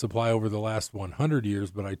 silver mine supply over the last 100 years,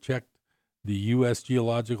 but I checked the U.S.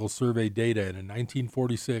 Geological Survey data, and in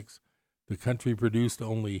 1946, the country produced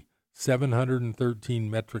only 713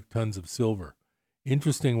 metric tons of silver.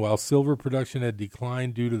 Interesting, while silver production had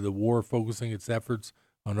declined due to the war focusing its efforts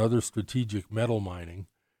on other strategic metal mining,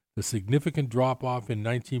 the significant drop-off in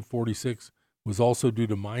 1946 was also due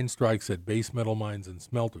to mine strikes at base metal mines and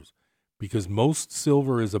smelters. Because most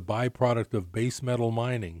silver is a byproduct of base metal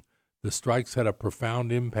mining, the strikes had a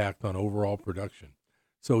profound impact on overall production.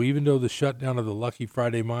 So even though the shutdown of the Lucky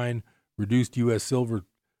Friday mine reduced U.S. silver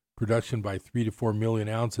production by 3 to 4 million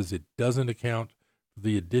ounces, it doesn't account for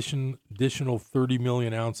the additional 30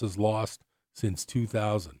 million ounces lost since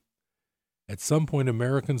 2000. At some point,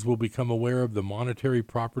 Americans will become aware of the monetary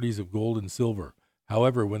properties of gold and silver.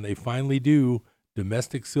 However, when they finally do,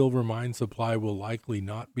 domestic silver mine supply will likely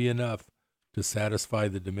not be enough to satisfy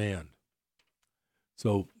the demand.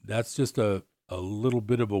 So that's just a little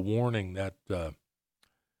bit of a warning that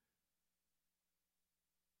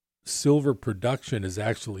silver production is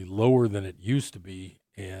actually lower than it used to be.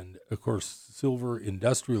 And, of course, silver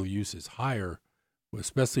industrial use is higher,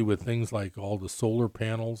 especially with things like all the solar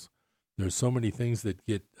panels. There's so many things that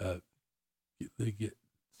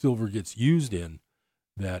silver gets used in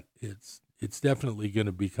that it's definitely going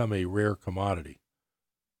to become a rare commodity.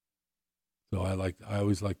 So I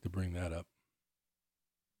always like to bring that up.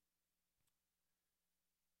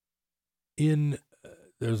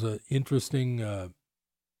 There's an interesting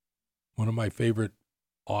one of my favorite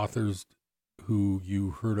authors who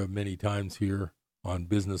you heard of many times here on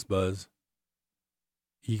Business Buzz,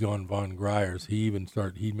 Egon von Greyerz.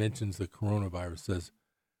 He mentions the coronavirus, says,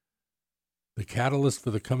 The catalyst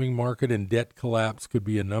for the coming market and debt collapse could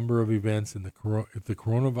be a number of events, and if the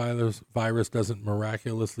coronavirus doesn't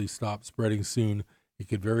miraculously stop spreading soon, it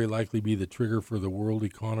could very likely be the trigger for the world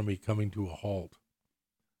economy coming to a halt.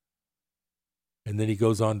 And then he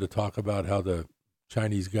goes on to talk about how the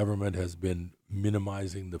Chinese government has been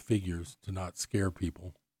minimizing the figures to not scare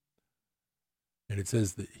people. And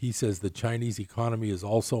he says the Chinese economy is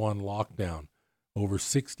also on lockdown. Over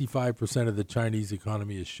 65% of the Chinese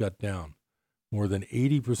economy is shut down. More than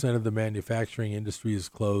 80% of the manufacturing industry is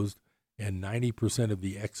closed, and 90% of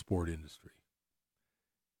the export industry.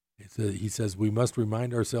 He says we must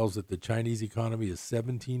remind ourselves that the Chinese economy is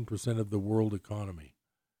 17% of the world economy.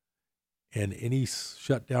 And any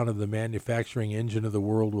shutdown of the manufacturing engine of the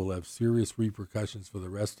world will have serious repercussions for the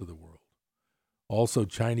rest of the world. Also,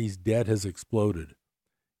 Chinese debt has exploded.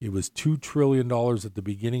 It was $2 trillion at the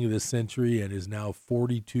beginning of this century and is now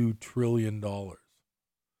 $42 trillion.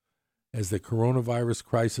 As the coronavirus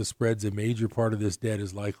crisis spreads, a major part of this debt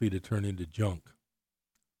is likely to turn into junk.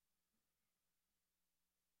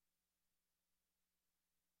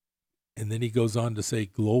 And then he goes on to say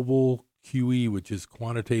global QE, which is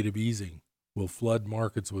quantitative easing, will flood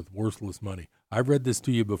markets with worthless money. I've read this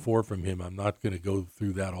to you before from him. I'm not going to go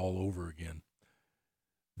through that all over again.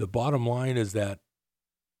 The bottom line is that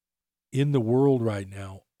in the world right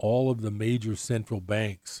now, all of the major central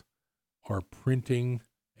banks are printing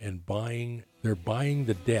and buying. They're buying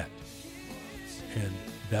the debt. And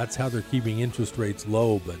that's how they're keeping interest rates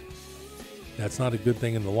low. But that's not a good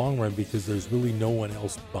thing in the long run because there's really no one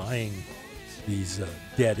else buying these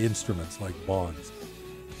debt instruments like bonds.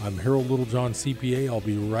 I'm Harold Littlejohn, CPA. I'll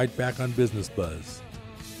be right back on Business Buzz.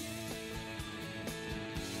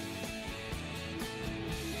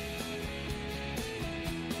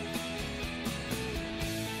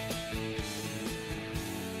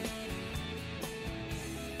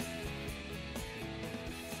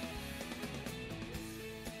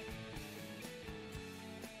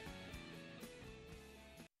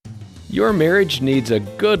 Your marriage needs a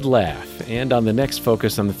good laugh, and on the next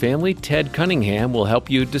Focus on the Family, Ted Cunningham will help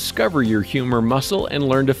you discover your humor muscle and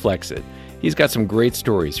learn to flex it. He's got some great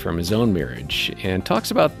stories from his own marriage and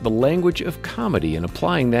talks about the language of comedy and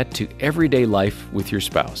applying that to everyday life with your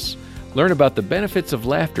spouse. Learn about the benefits of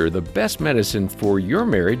laughter, the best medicine for your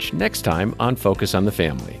marriage, next time on Focus on the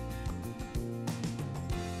Family.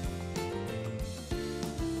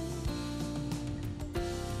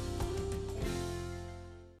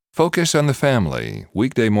 Focus on the Family,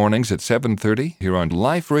 weekday mornings at 7:30 here on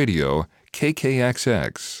Life Radio,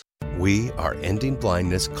 KKXX. We are ending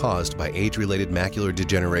blindness caused by age-related macular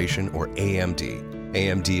degeneration, or AMD.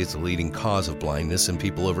 AMD is the leading cause of blindness in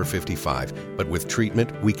people over 55, but with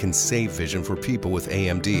treatment, we can save vision for people with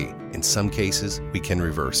AMD. In some cases, we can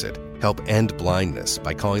reverse it. Help end blindness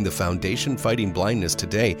by calling the Foundation Fighting Blindness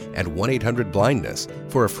today at 1-800-BLINDNESS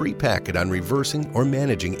for a free packet on reversing or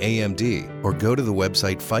managing AMD. Or go to the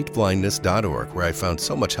website fightblindness.org, where I found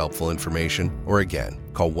so much helpful information. Or again,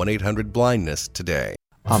 call 1-800-BLINDNESS today.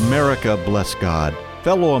 America, bless God.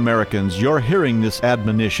 Fellow Americans, your hearing this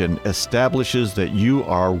admonition establishes that you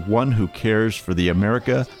are one who cares for the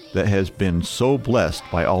America that has been so blessed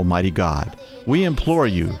by Almighty God. We implore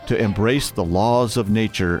you to embrace the laws of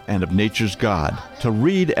nature and of nature's God, to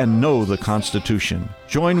read and know the Constitution.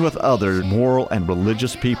 Join with other moral and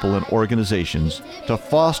religious people and organizations to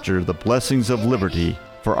foster the blessings of liberty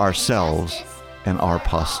for ourselves and our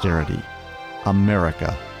posterity.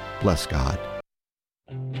 America, bless God.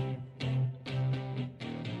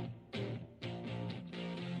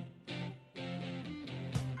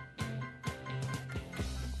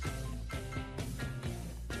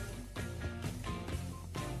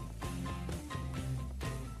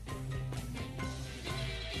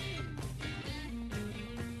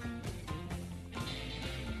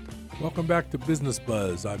 Welcome back to Business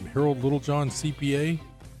Buzz. I'm Harold Littlejohn, CPA,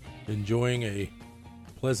 enjoying a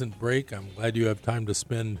pleasant break. I'm glad you have time to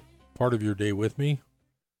spend part of your day with me.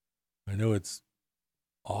 I know it's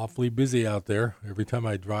awfully busy out there. Every time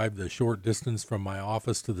I drive the short distance from my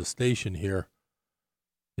office to the station here,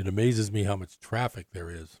 it amazes me how much traffic there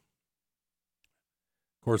is.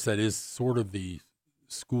 Of course, that is sort of the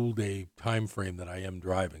school day time frame that I am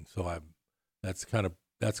driving, so that's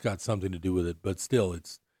got something to do with it. But still,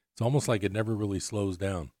 it's almost like it never really slows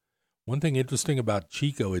down. One thing interesting about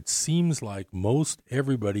Chico, it seems like most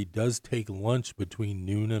everybody does take lunch between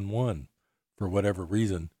noon and 1 for whatever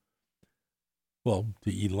reason. Well,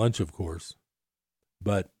 to eat lunch, of course.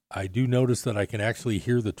 But I do notice that I can actually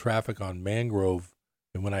hear the traffic on Mangrove,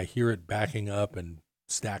 and when I hear it backing up and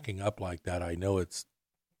stacking up like that, I know it's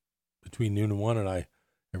between noon and 1, and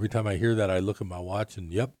every time I hear that, I look at my watch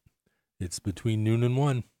and, yep, It's between noon and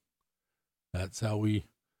 1. That's how we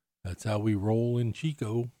roll in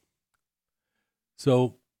Chico.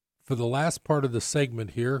 So for the last part of the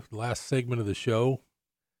segment here, the last segment of the show,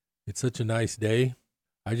 it's such a nice day.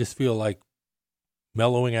 I just feel like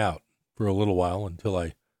mellowing out for a little while until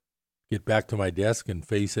I get back to my desk and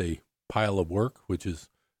face a pile of work, which is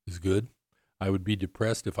good. I would be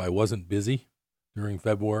depressed if I wasn't busy during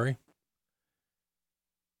February.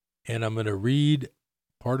 And I'm going to read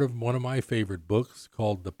part of one of my favorite books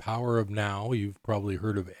called The Power of Now. You've probably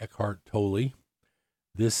heard of Eckhart Tolle.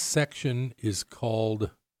 This section is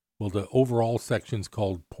called, the overall section is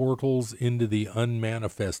called Portals into the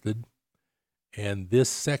Unmanifested. And this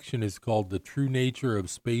section is called The True Nature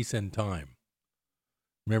of Space and Time.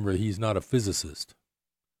 Remember, he's not a physicist.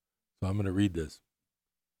 So I'm going to read this.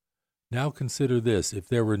 Now consider this. If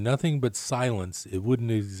there were nothing but silence, it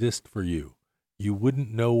wouldn't exist for you. You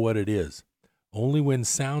wouldn't know what it is. Only when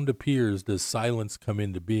sound appears does silence come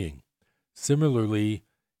into being. Similarly,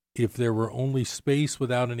 if there were only space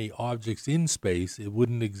without any objects in space, it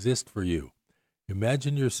wouldn't exist for you.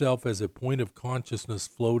 Imagine yourself as a point of consciousness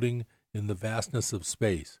floating in the vastness of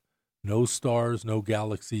space. No stars, no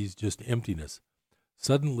galaxies, just emptiness.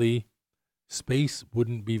 Suddenly, space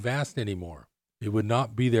wouldn't be vast anymore. It would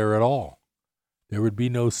not be there at all. There would be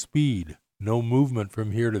no speed, no movement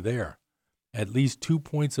from here to there. At least 2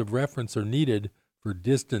 points of reference are needed for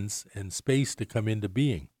distance and space to come into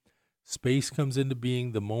being. Space comes into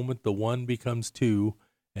being the moment the one becomes two,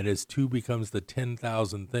 and as two becomes the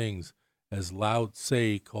 10,000 things, as Lao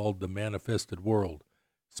Tse called the manifested world.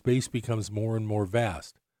 Space becomes more and more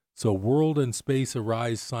vast. So world and space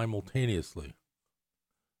arise simultaneously.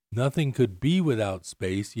 Nothing could be without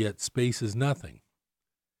space, yet space is nothing.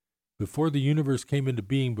 Before the universe came into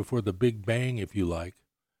being, before the Big Bang, if you like,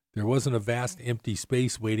 there wasn't a vast empty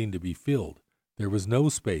space waiting to be filled. There was no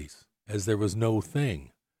space, as there was no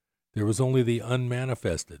thing. There was only the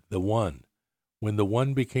unmanifested, the one. When the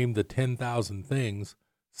one became the 10,000 things,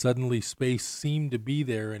 suddenly space seemed to be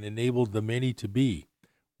there and enabled the many to be.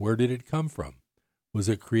 Where did it come from? Was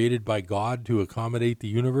it created by God to accommodate the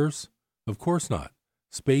universe? Of course not.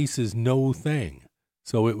 Space is no thing,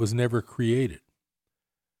 so it was never created.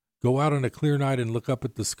 Go out on a clear night and look up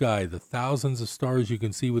at the sky. The thousands of stars you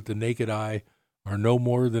can see with the naked eye are no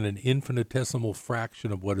more than an infinitesimal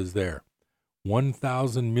fraction of what is there.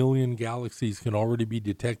 1,000 million galaxies can already be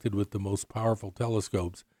detected with the most powerful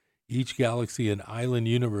telescopes, each galaxy an island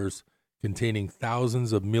universe containing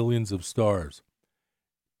thousands of millions of stars.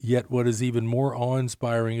 Yet what is even more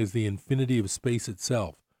awe-inspiring is the infinity of space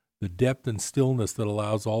itself, the depth and stillness that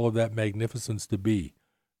allows all of that magnificence to be.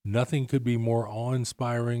 Nothing could be more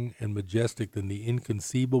awe-inspiring and majestic than the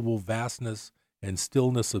inconceivable vastness and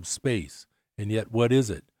stillness of space. And yet what is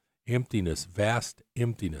it? Emptiness, vast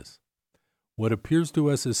emptiness. What appears to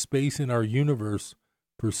us as space in our universe,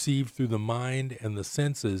 perceived through the mind and the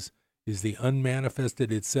senses, is the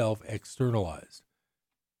unmanifested itself externalized.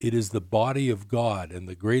 It is the body of God, and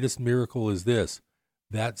the greatest miracle is this: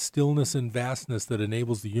 that stillness and vastness that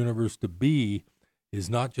enables the universe to be is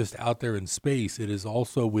not just out there in space, it is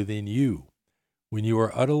also within you. When you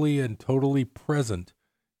are utterly and totally present,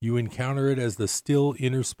 you encounter it as the still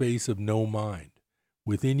inner space of no mind.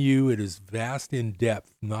 Within you, it is vast in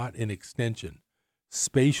depth, not in extension.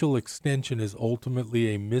 Spatial extension is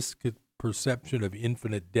ultimately a misperception of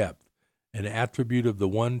infinite depth, an attribute of the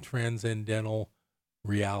one transcendental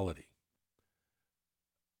reality.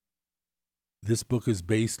 This book is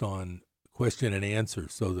based on question and answer.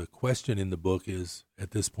 So the question in the book is, at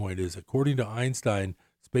this point, is, according to Einstein,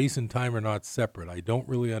 space and time are not separate. I don't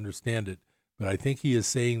really understand it, but I think he is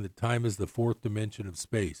saying that time is the fourth dimension of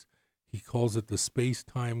space. He calls it the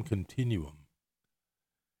space-time continuum.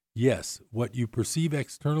 Yes, what you perceive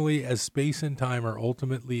externally as space and time are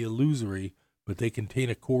ultimately illusory, but they contain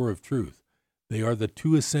a core of truth. They are the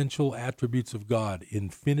two essential attributes of God,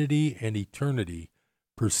 infinity and eternity,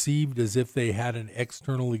 perceived as if they had an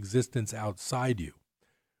external existence outside you.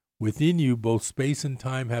 Within you, both space and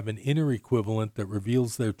time have an inner equivalent that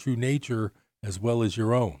reveals their true nature as well as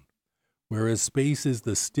your own. Whereas space is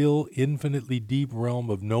the still, infinitely deep realm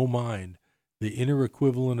of no mind, the inner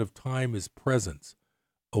equivalent of time is presence,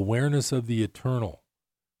 awareness of the eternal,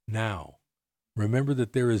 now. Remember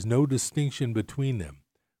that there is no distinction between them.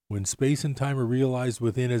 When space and time are realized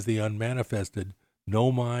within as the unmanifested,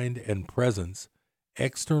 no mind and presence,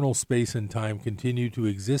 external space and time continue to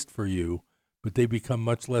exist for you, but they become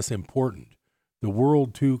much less important. The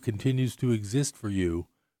world, too, continues to exist for you,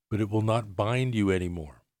 but it will not bind you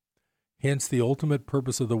anymore. Hence, the ultimate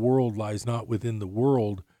purpose of the world lies not within the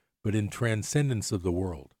world, but in transcendence of the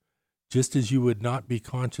world. Just as you would not be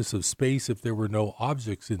conscious of space if there were no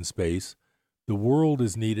objects in space, the world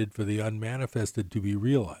is needed for the unmanifested to be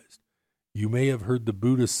realized. You may have heard the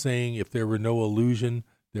Buddhist saying, if there were no illusion,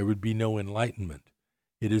 there would be no enlightenment.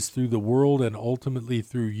 It is through the world and ultimately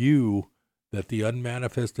through you that the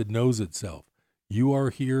unmanifested knows itself. You are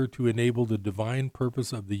here to enable the divine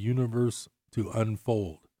purpose of the universe to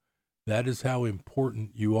unfold. That is how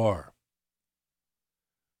important you are.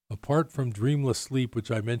 Apart from dreamless sleep,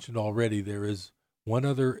 which I mentioned already, there is one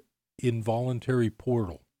other involuntary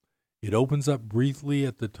portal. It opens up briefly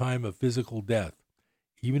at the time of physical death.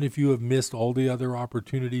 Even if you have missed all the other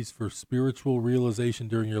opportunities for spiritual realization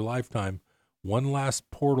during your lifetime, one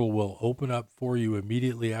last portal will open up for you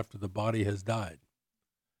immediately after the body has died.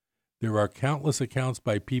 There are countless accounts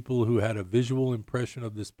by people who had a visual impression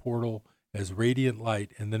of this portal as radiant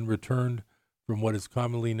light and then returned from what is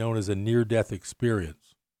commonly known as a near-death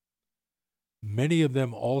experience. Many of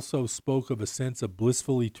them also spoke of a sense of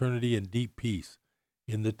blissful eternity and deep peace.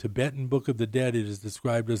 In the Tibetan Book of the Dead, it is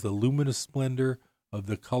described as the luminous splendor of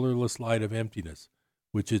the colorless light of emptiness,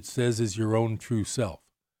 which it says is your own true self.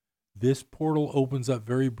 This portal opens up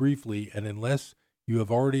very briefly, and unless you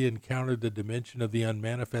have already encountered the dimension of the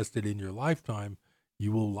unmanifested in your lifetime,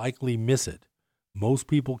 you will likely miss it. Most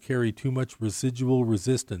people carry too much residual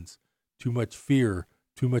resistance, too much fear,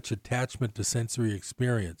 too much attachment to sensory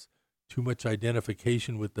experience, too much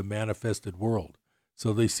identification with the manifested world.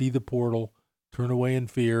 So they see the portal, turn away in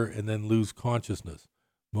fear, and then lose consciousness.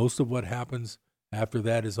 Most of what happens after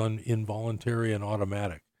that is involuntary and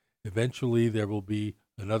automatic. Eventually, there will be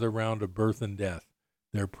another round of birth and death.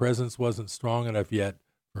 Their presence wasn't strong enough yet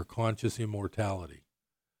for conscious immortality.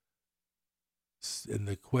 And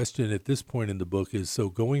the question at this point in the book is, so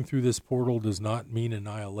going through this portal does not mean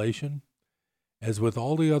annihilation? As with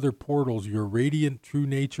all the other portals, your radiant true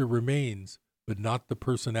nature remains, but not the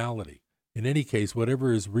personality. In any case,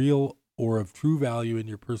 whatever is real or of true value in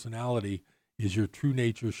your personality is your true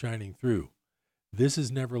nature shining through. This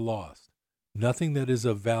is never lost. Nothing that is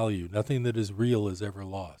of value, nothing that is real is ever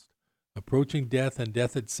lost. Approaching death and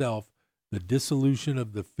death itself, the dissolution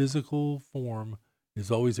of the physical form is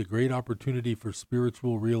always a great opportunity for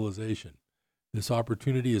spiritual realization. This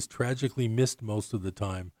opportunity is tragically missed most of the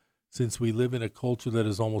time, since we live in a culture that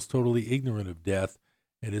is almost totally ignorant of death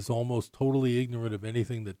and is almost totally ignorant of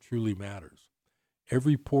anything that truly matters.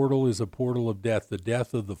 Every portal is a portal of death, the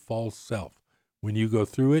death of the false self. When you go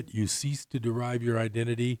through it, you cease to derive your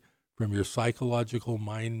identity from your psychological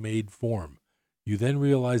mind-made form. You then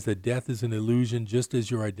realize that death is an illusion, just as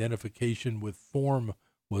your identification with form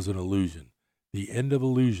was an illusion. The end of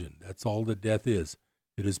illusion, that's all that death is.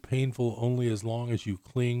 It is painful only as long as you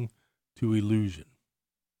cling to illusion.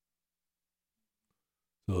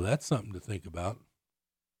 So that's something to think about.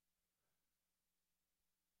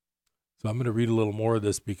 So I'm going to read a little more of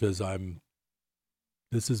this because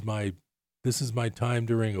this is my time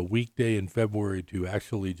during a weekday in February to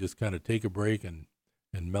actually just kind of take a break and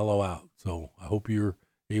mellow out. So I hope you're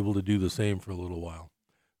able to do the same for a little while.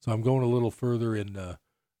 So I'm going a little further in the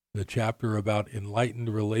chapter about enlightened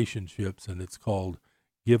relationships, and it's called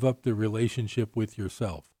Give Up the Relationship with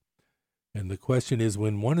Yourself. And the question is,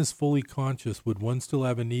 when one is fully conscious, would one still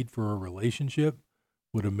have a need for a relationship?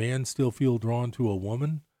 Would a man still feel drawn to a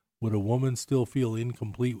woman? Would a woman still feel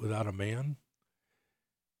incomplete without a man?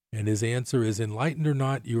 And his answer is, enlightened or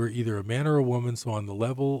not, you are either a man or a woman, so on the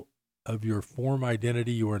level of your form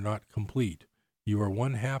identity, you are not complete. You are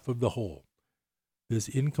one half of the whole. This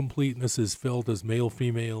incompleteness is felt as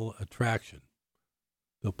male-female attraction,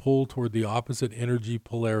 the pull toward the opposite energy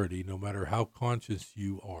polarity, no matter how conscious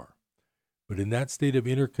you are. But in that state of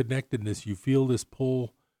interconnectedness, you feel this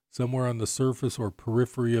pull somewhere on the surface or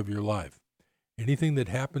periphery of your life. Anything that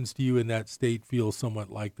happens to you in that state feels somewhat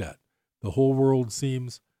like that. The whole world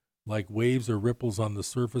seems like waves or ripples on the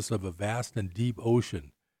surface of a vast and deep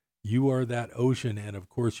ocean. You are that ocean, and of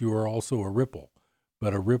course you are also a ripple,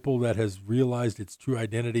 but a ripple that has realized its true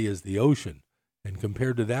identity as the ocean. And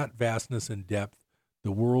compared to that vastness and depth,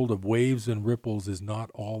 the world of waves and ripples is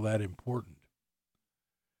not all that important.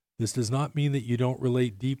 This does not mean that you don't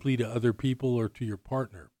relate deeply to other people or to your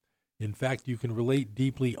partner. In fact, you can relate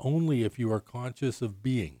deeply only if you are conscious of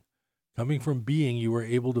being. Coming from being, you are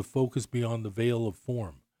able to focus beyond the veil of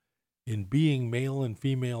form. In being, male and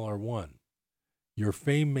female are one. Your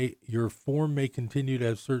form may continue to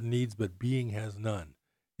have certain needs, but being has none.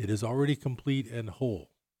 It is already complete and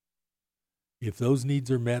whole. If those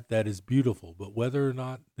needs are met, that is beautiful, but whether or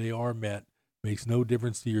not they are met makes no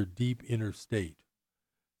difference to your deep inner state.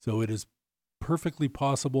 So it is perfectly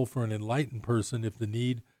possible for an enlightened person, if the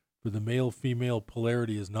need for the male-female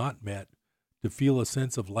polarity is not met, to feel a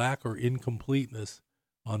sense of lack or incompleteness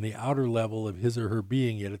on the outer level of his or her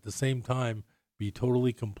being, yet at the same time be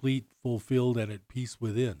totally complete, fulfilled, and at peace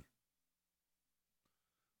within.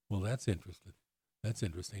 Well, that's interesting. That's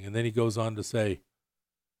interesting. And then he goes on to say,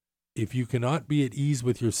 if you cannot be at ease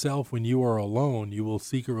with yourself when you are alone, you will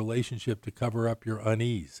seek a relationship to cover up your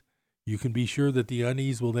unease. You can be sure that the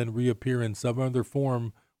unease will then reappear in some other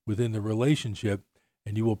form within the relationship,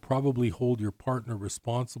 and you will probably hold your partner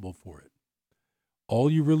responsible for it. All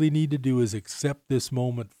you really need to do is accept this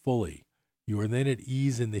moment fully. You are then at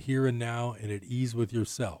ease in the here and now and at ease with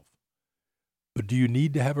yourself. But do you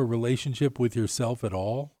need to have a relationship with yourself at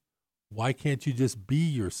all? Why can't you just be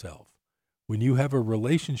yourself? When you have a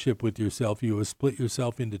relationship with yourself, you have split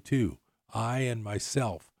yourself into two, I and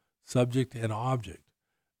myself, subject and object.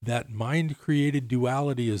 That mind-created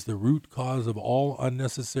duality is the root cause of all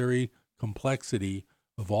unnecessary complexity,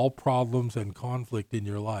 of all problems and conflict in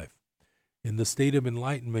your life. In the state of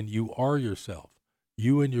enlightenment, you are yourself.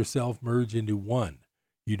 You and yourself merge into one.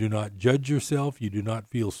 You do not judge yourself. You do not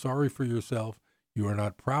feel sorry for yourself. You are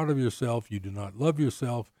not proud of yourself. You do not love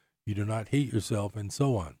yourself. You do not hate yourself, and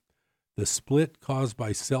so on. The split caused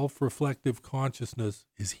by self-reflective consciousness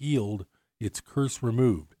is healed, its curse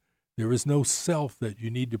removed. There is no self that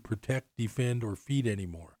you need to protect, defend, or feed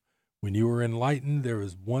anymore. When you are enlightened, there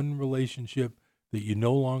is one relationship that you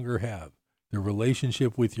no longer have, the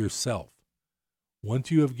relationship with yourself.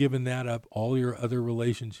 Once you have given that up, all your other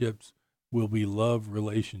relationships will be love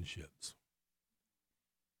relationships.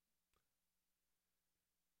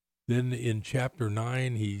 Then in chapter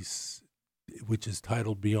 9, which is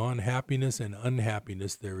titled Beyond Happiness and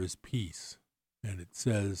Unhappiness, There is Peace. And it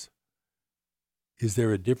says, is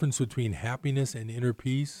there a difference between happiness and inner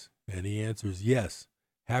peace? And he answers, yes.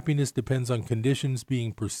 Happiness depends on conditions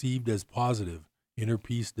being perceived as positive. Inner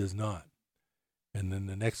peace does not. And then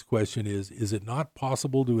the next question is it not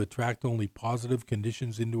possible to attract only positive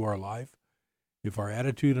conditions into our life? If our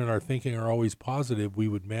attitude and our thinking are always positive, we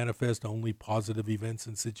would manifest only positive events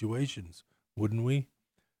and situations, wouldn't we?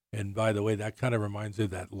 And by the way, that kind of reminds me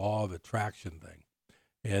of that law of attraction thing.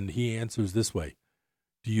 And he answers this way.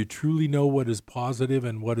 Do you truly know what is positive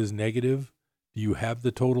and what is negative? Do you have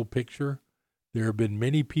the total picture? There have been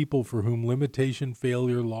many people for whom limitation,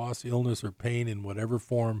 failure, loss, illness, or pain in whatever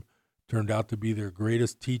form turned out to be their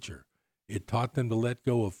greatest teacher. It taught them to let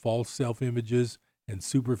go of false self-images and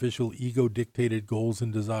superficial ego-dictated goals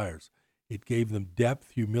and desires. It gave them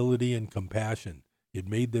depth, humility, and compassion. It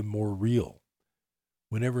made them more real.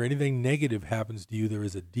 Whenever anything negative happens to you, there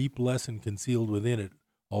is a deep lesson concealed within it,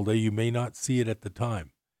 although you may not see it at the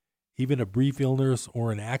time. Even a brief illness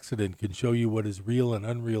or an accident can show you what is real and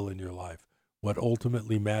unreal in your life, what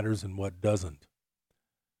ultimately matters and what doesn't.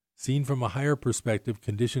 Seen from a higher perspective,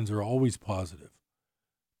 conditions are always positive.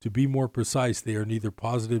 To be more precise, they are neither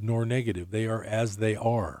positive nor negative. They are as they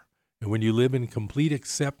are. And when you live in complete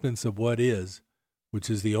acceptance of what is, which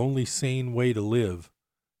is the only sane way to live,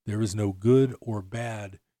 there is no good or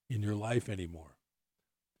bad in your life anymore.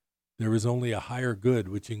 There is only a higher good,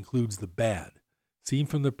 which includes the bad. Seen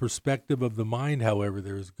from the perspective of the mind, however,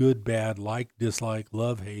 there is good, bad, like, dislike,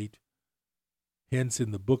 love, hate. Hence,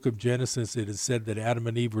 in the book of Genesis, it is said that Adam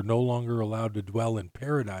and Eve were no longer allowed to dwell in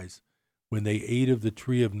paradise when they ate of the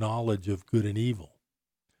tree of knowledge of good and evil.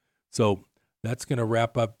 So that's going to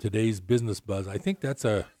wrap up today's Business Buzz. I think that's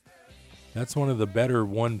one of the better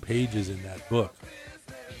one pages in that book.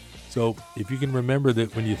 So if you can remember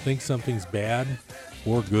that when you think something's bad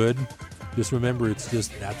or good, just remember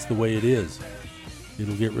that's the way it is.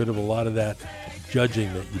 It'll get rid of a lot of that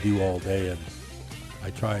judging that you do all day, and I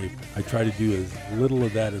try to do as little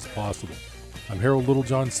of that as possible. I'm Harold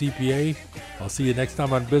Littlejohn, CPA. I'll see you next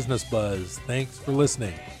time on Business Buzz. Thanks for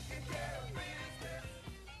listening.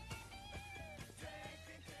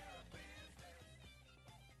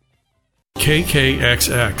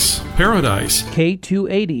 KKXX, Paradise.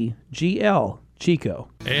 K280GL, Chico.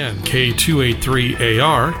 And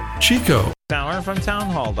K283AR, Chico. Hour from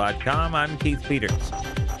townhall.com. I'm Keith Peters.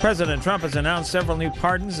 President Trump has announced several new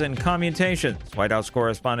pardons and commutations. White House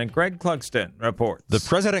correspondent Greg Clugston reports. The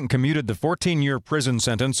president commuted the 14-year prison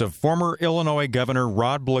sentence of former Illinois Governor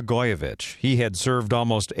Rod Blagojevich. He had served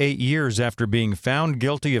almost 8 years after being found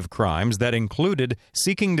guilty of crimes that included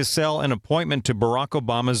seeking to sell an appointment to Barack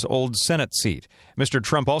Obama's old Senate seat. Mr.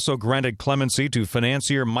 Trump also granted clemency to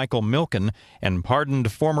financier Michael Milken and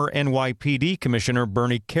pardoned former NYPD Commissioner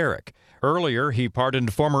Bernie Kerik. Earlier, he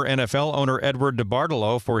pardoned former NFL owner Edward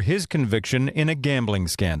DeBartolo for his conviction in a gambling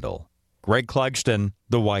scandal. Greg Clugston,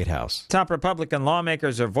 the White House. Top Republican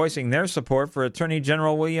lawmakers are voicing their support for Attorney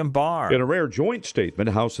General William Barr. In a rare joint statement,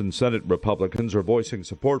 House and Senate Republicans are voicing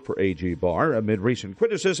support for AG Barr amid recent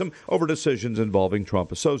criticism over decisions involving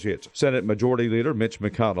Trump associates. Senate Majority Leader Mitch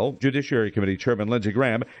McConnell, Judiciary Committee Chairman Lindsey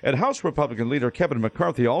Graham, and House Republican Leader Kevin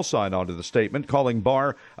McCarthy all signed on to the statement, calling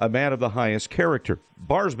Barr a man of the highest character.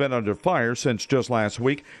 Barr's been under fire since just last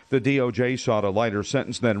week. The DOJ sought a lighter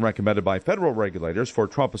sentence than recommended by federal regulators for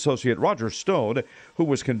Trump associate Roger Stone, who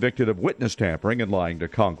was convicted of witness tampering and lying to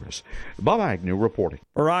Congress. Bob Agnew reporting.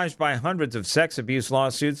 Barraged by hundreds of sex abuse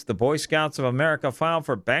lawsuits, the Boy Scouts of America filed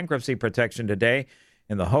for bankruptcy protection today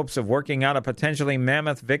in the hopes of working out a potentially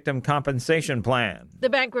mammoth victim compensation plan. The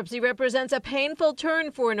bankruptcy represents a painful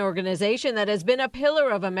turn for an organization that has been a pillar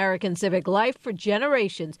of American civic life for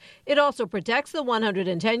generations. It also protects the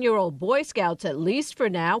 110-year-old Boy Scouts, at least for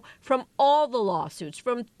now, from all the lawsuits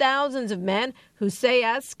from thousands of men who say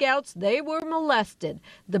as Scouts they were molested.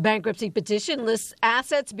 The bankruptcy petition lists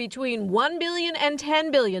assets between $1 billion and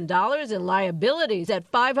 $10 billion and liabilities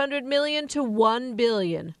at $500 million to $1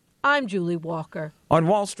 billion. I'm Julie Walker. On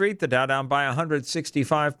Wall Street, the Dow down by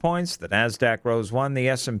 165 points. The Nasdaq rose 1. The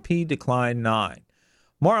S&P declined 9.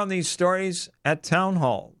 More on these stories at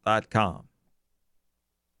townhall.com.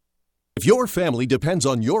 If your family depends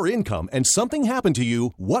on your income and something happened to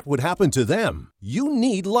you, what would happen to them? You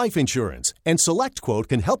need life insurance, and SelectQuote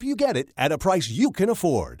can help you get it at a price you can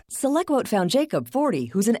afford. SelectQuote found Jacob, 40,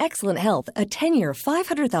 who's in excellent health, a 10-year,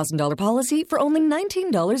 $500,000 policy for only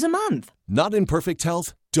 $19 a month. Not in perfect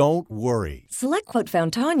health? Don't worry. SelectQuote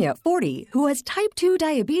found Tanya, 40, who has type 2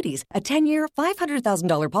 diabetes, a 10-year,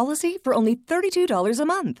 $500,000 policy for only $32 a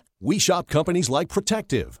month. We shop companies like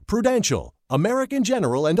Protective, Prudential, American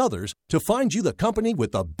General, and others to find you the company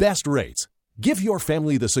with the best rates. Give your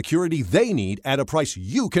family the security they need at a price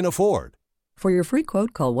you can afford. For your free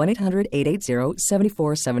quote, call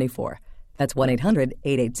 1-800-880-7474. That's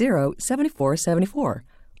 1-800-880-7474.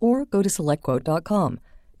 Or go to SelectQuote.com.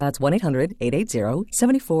 That's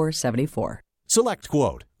 1-800-880-7474.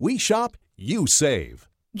 SelectQuote. We shop, you save.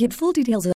 Get full details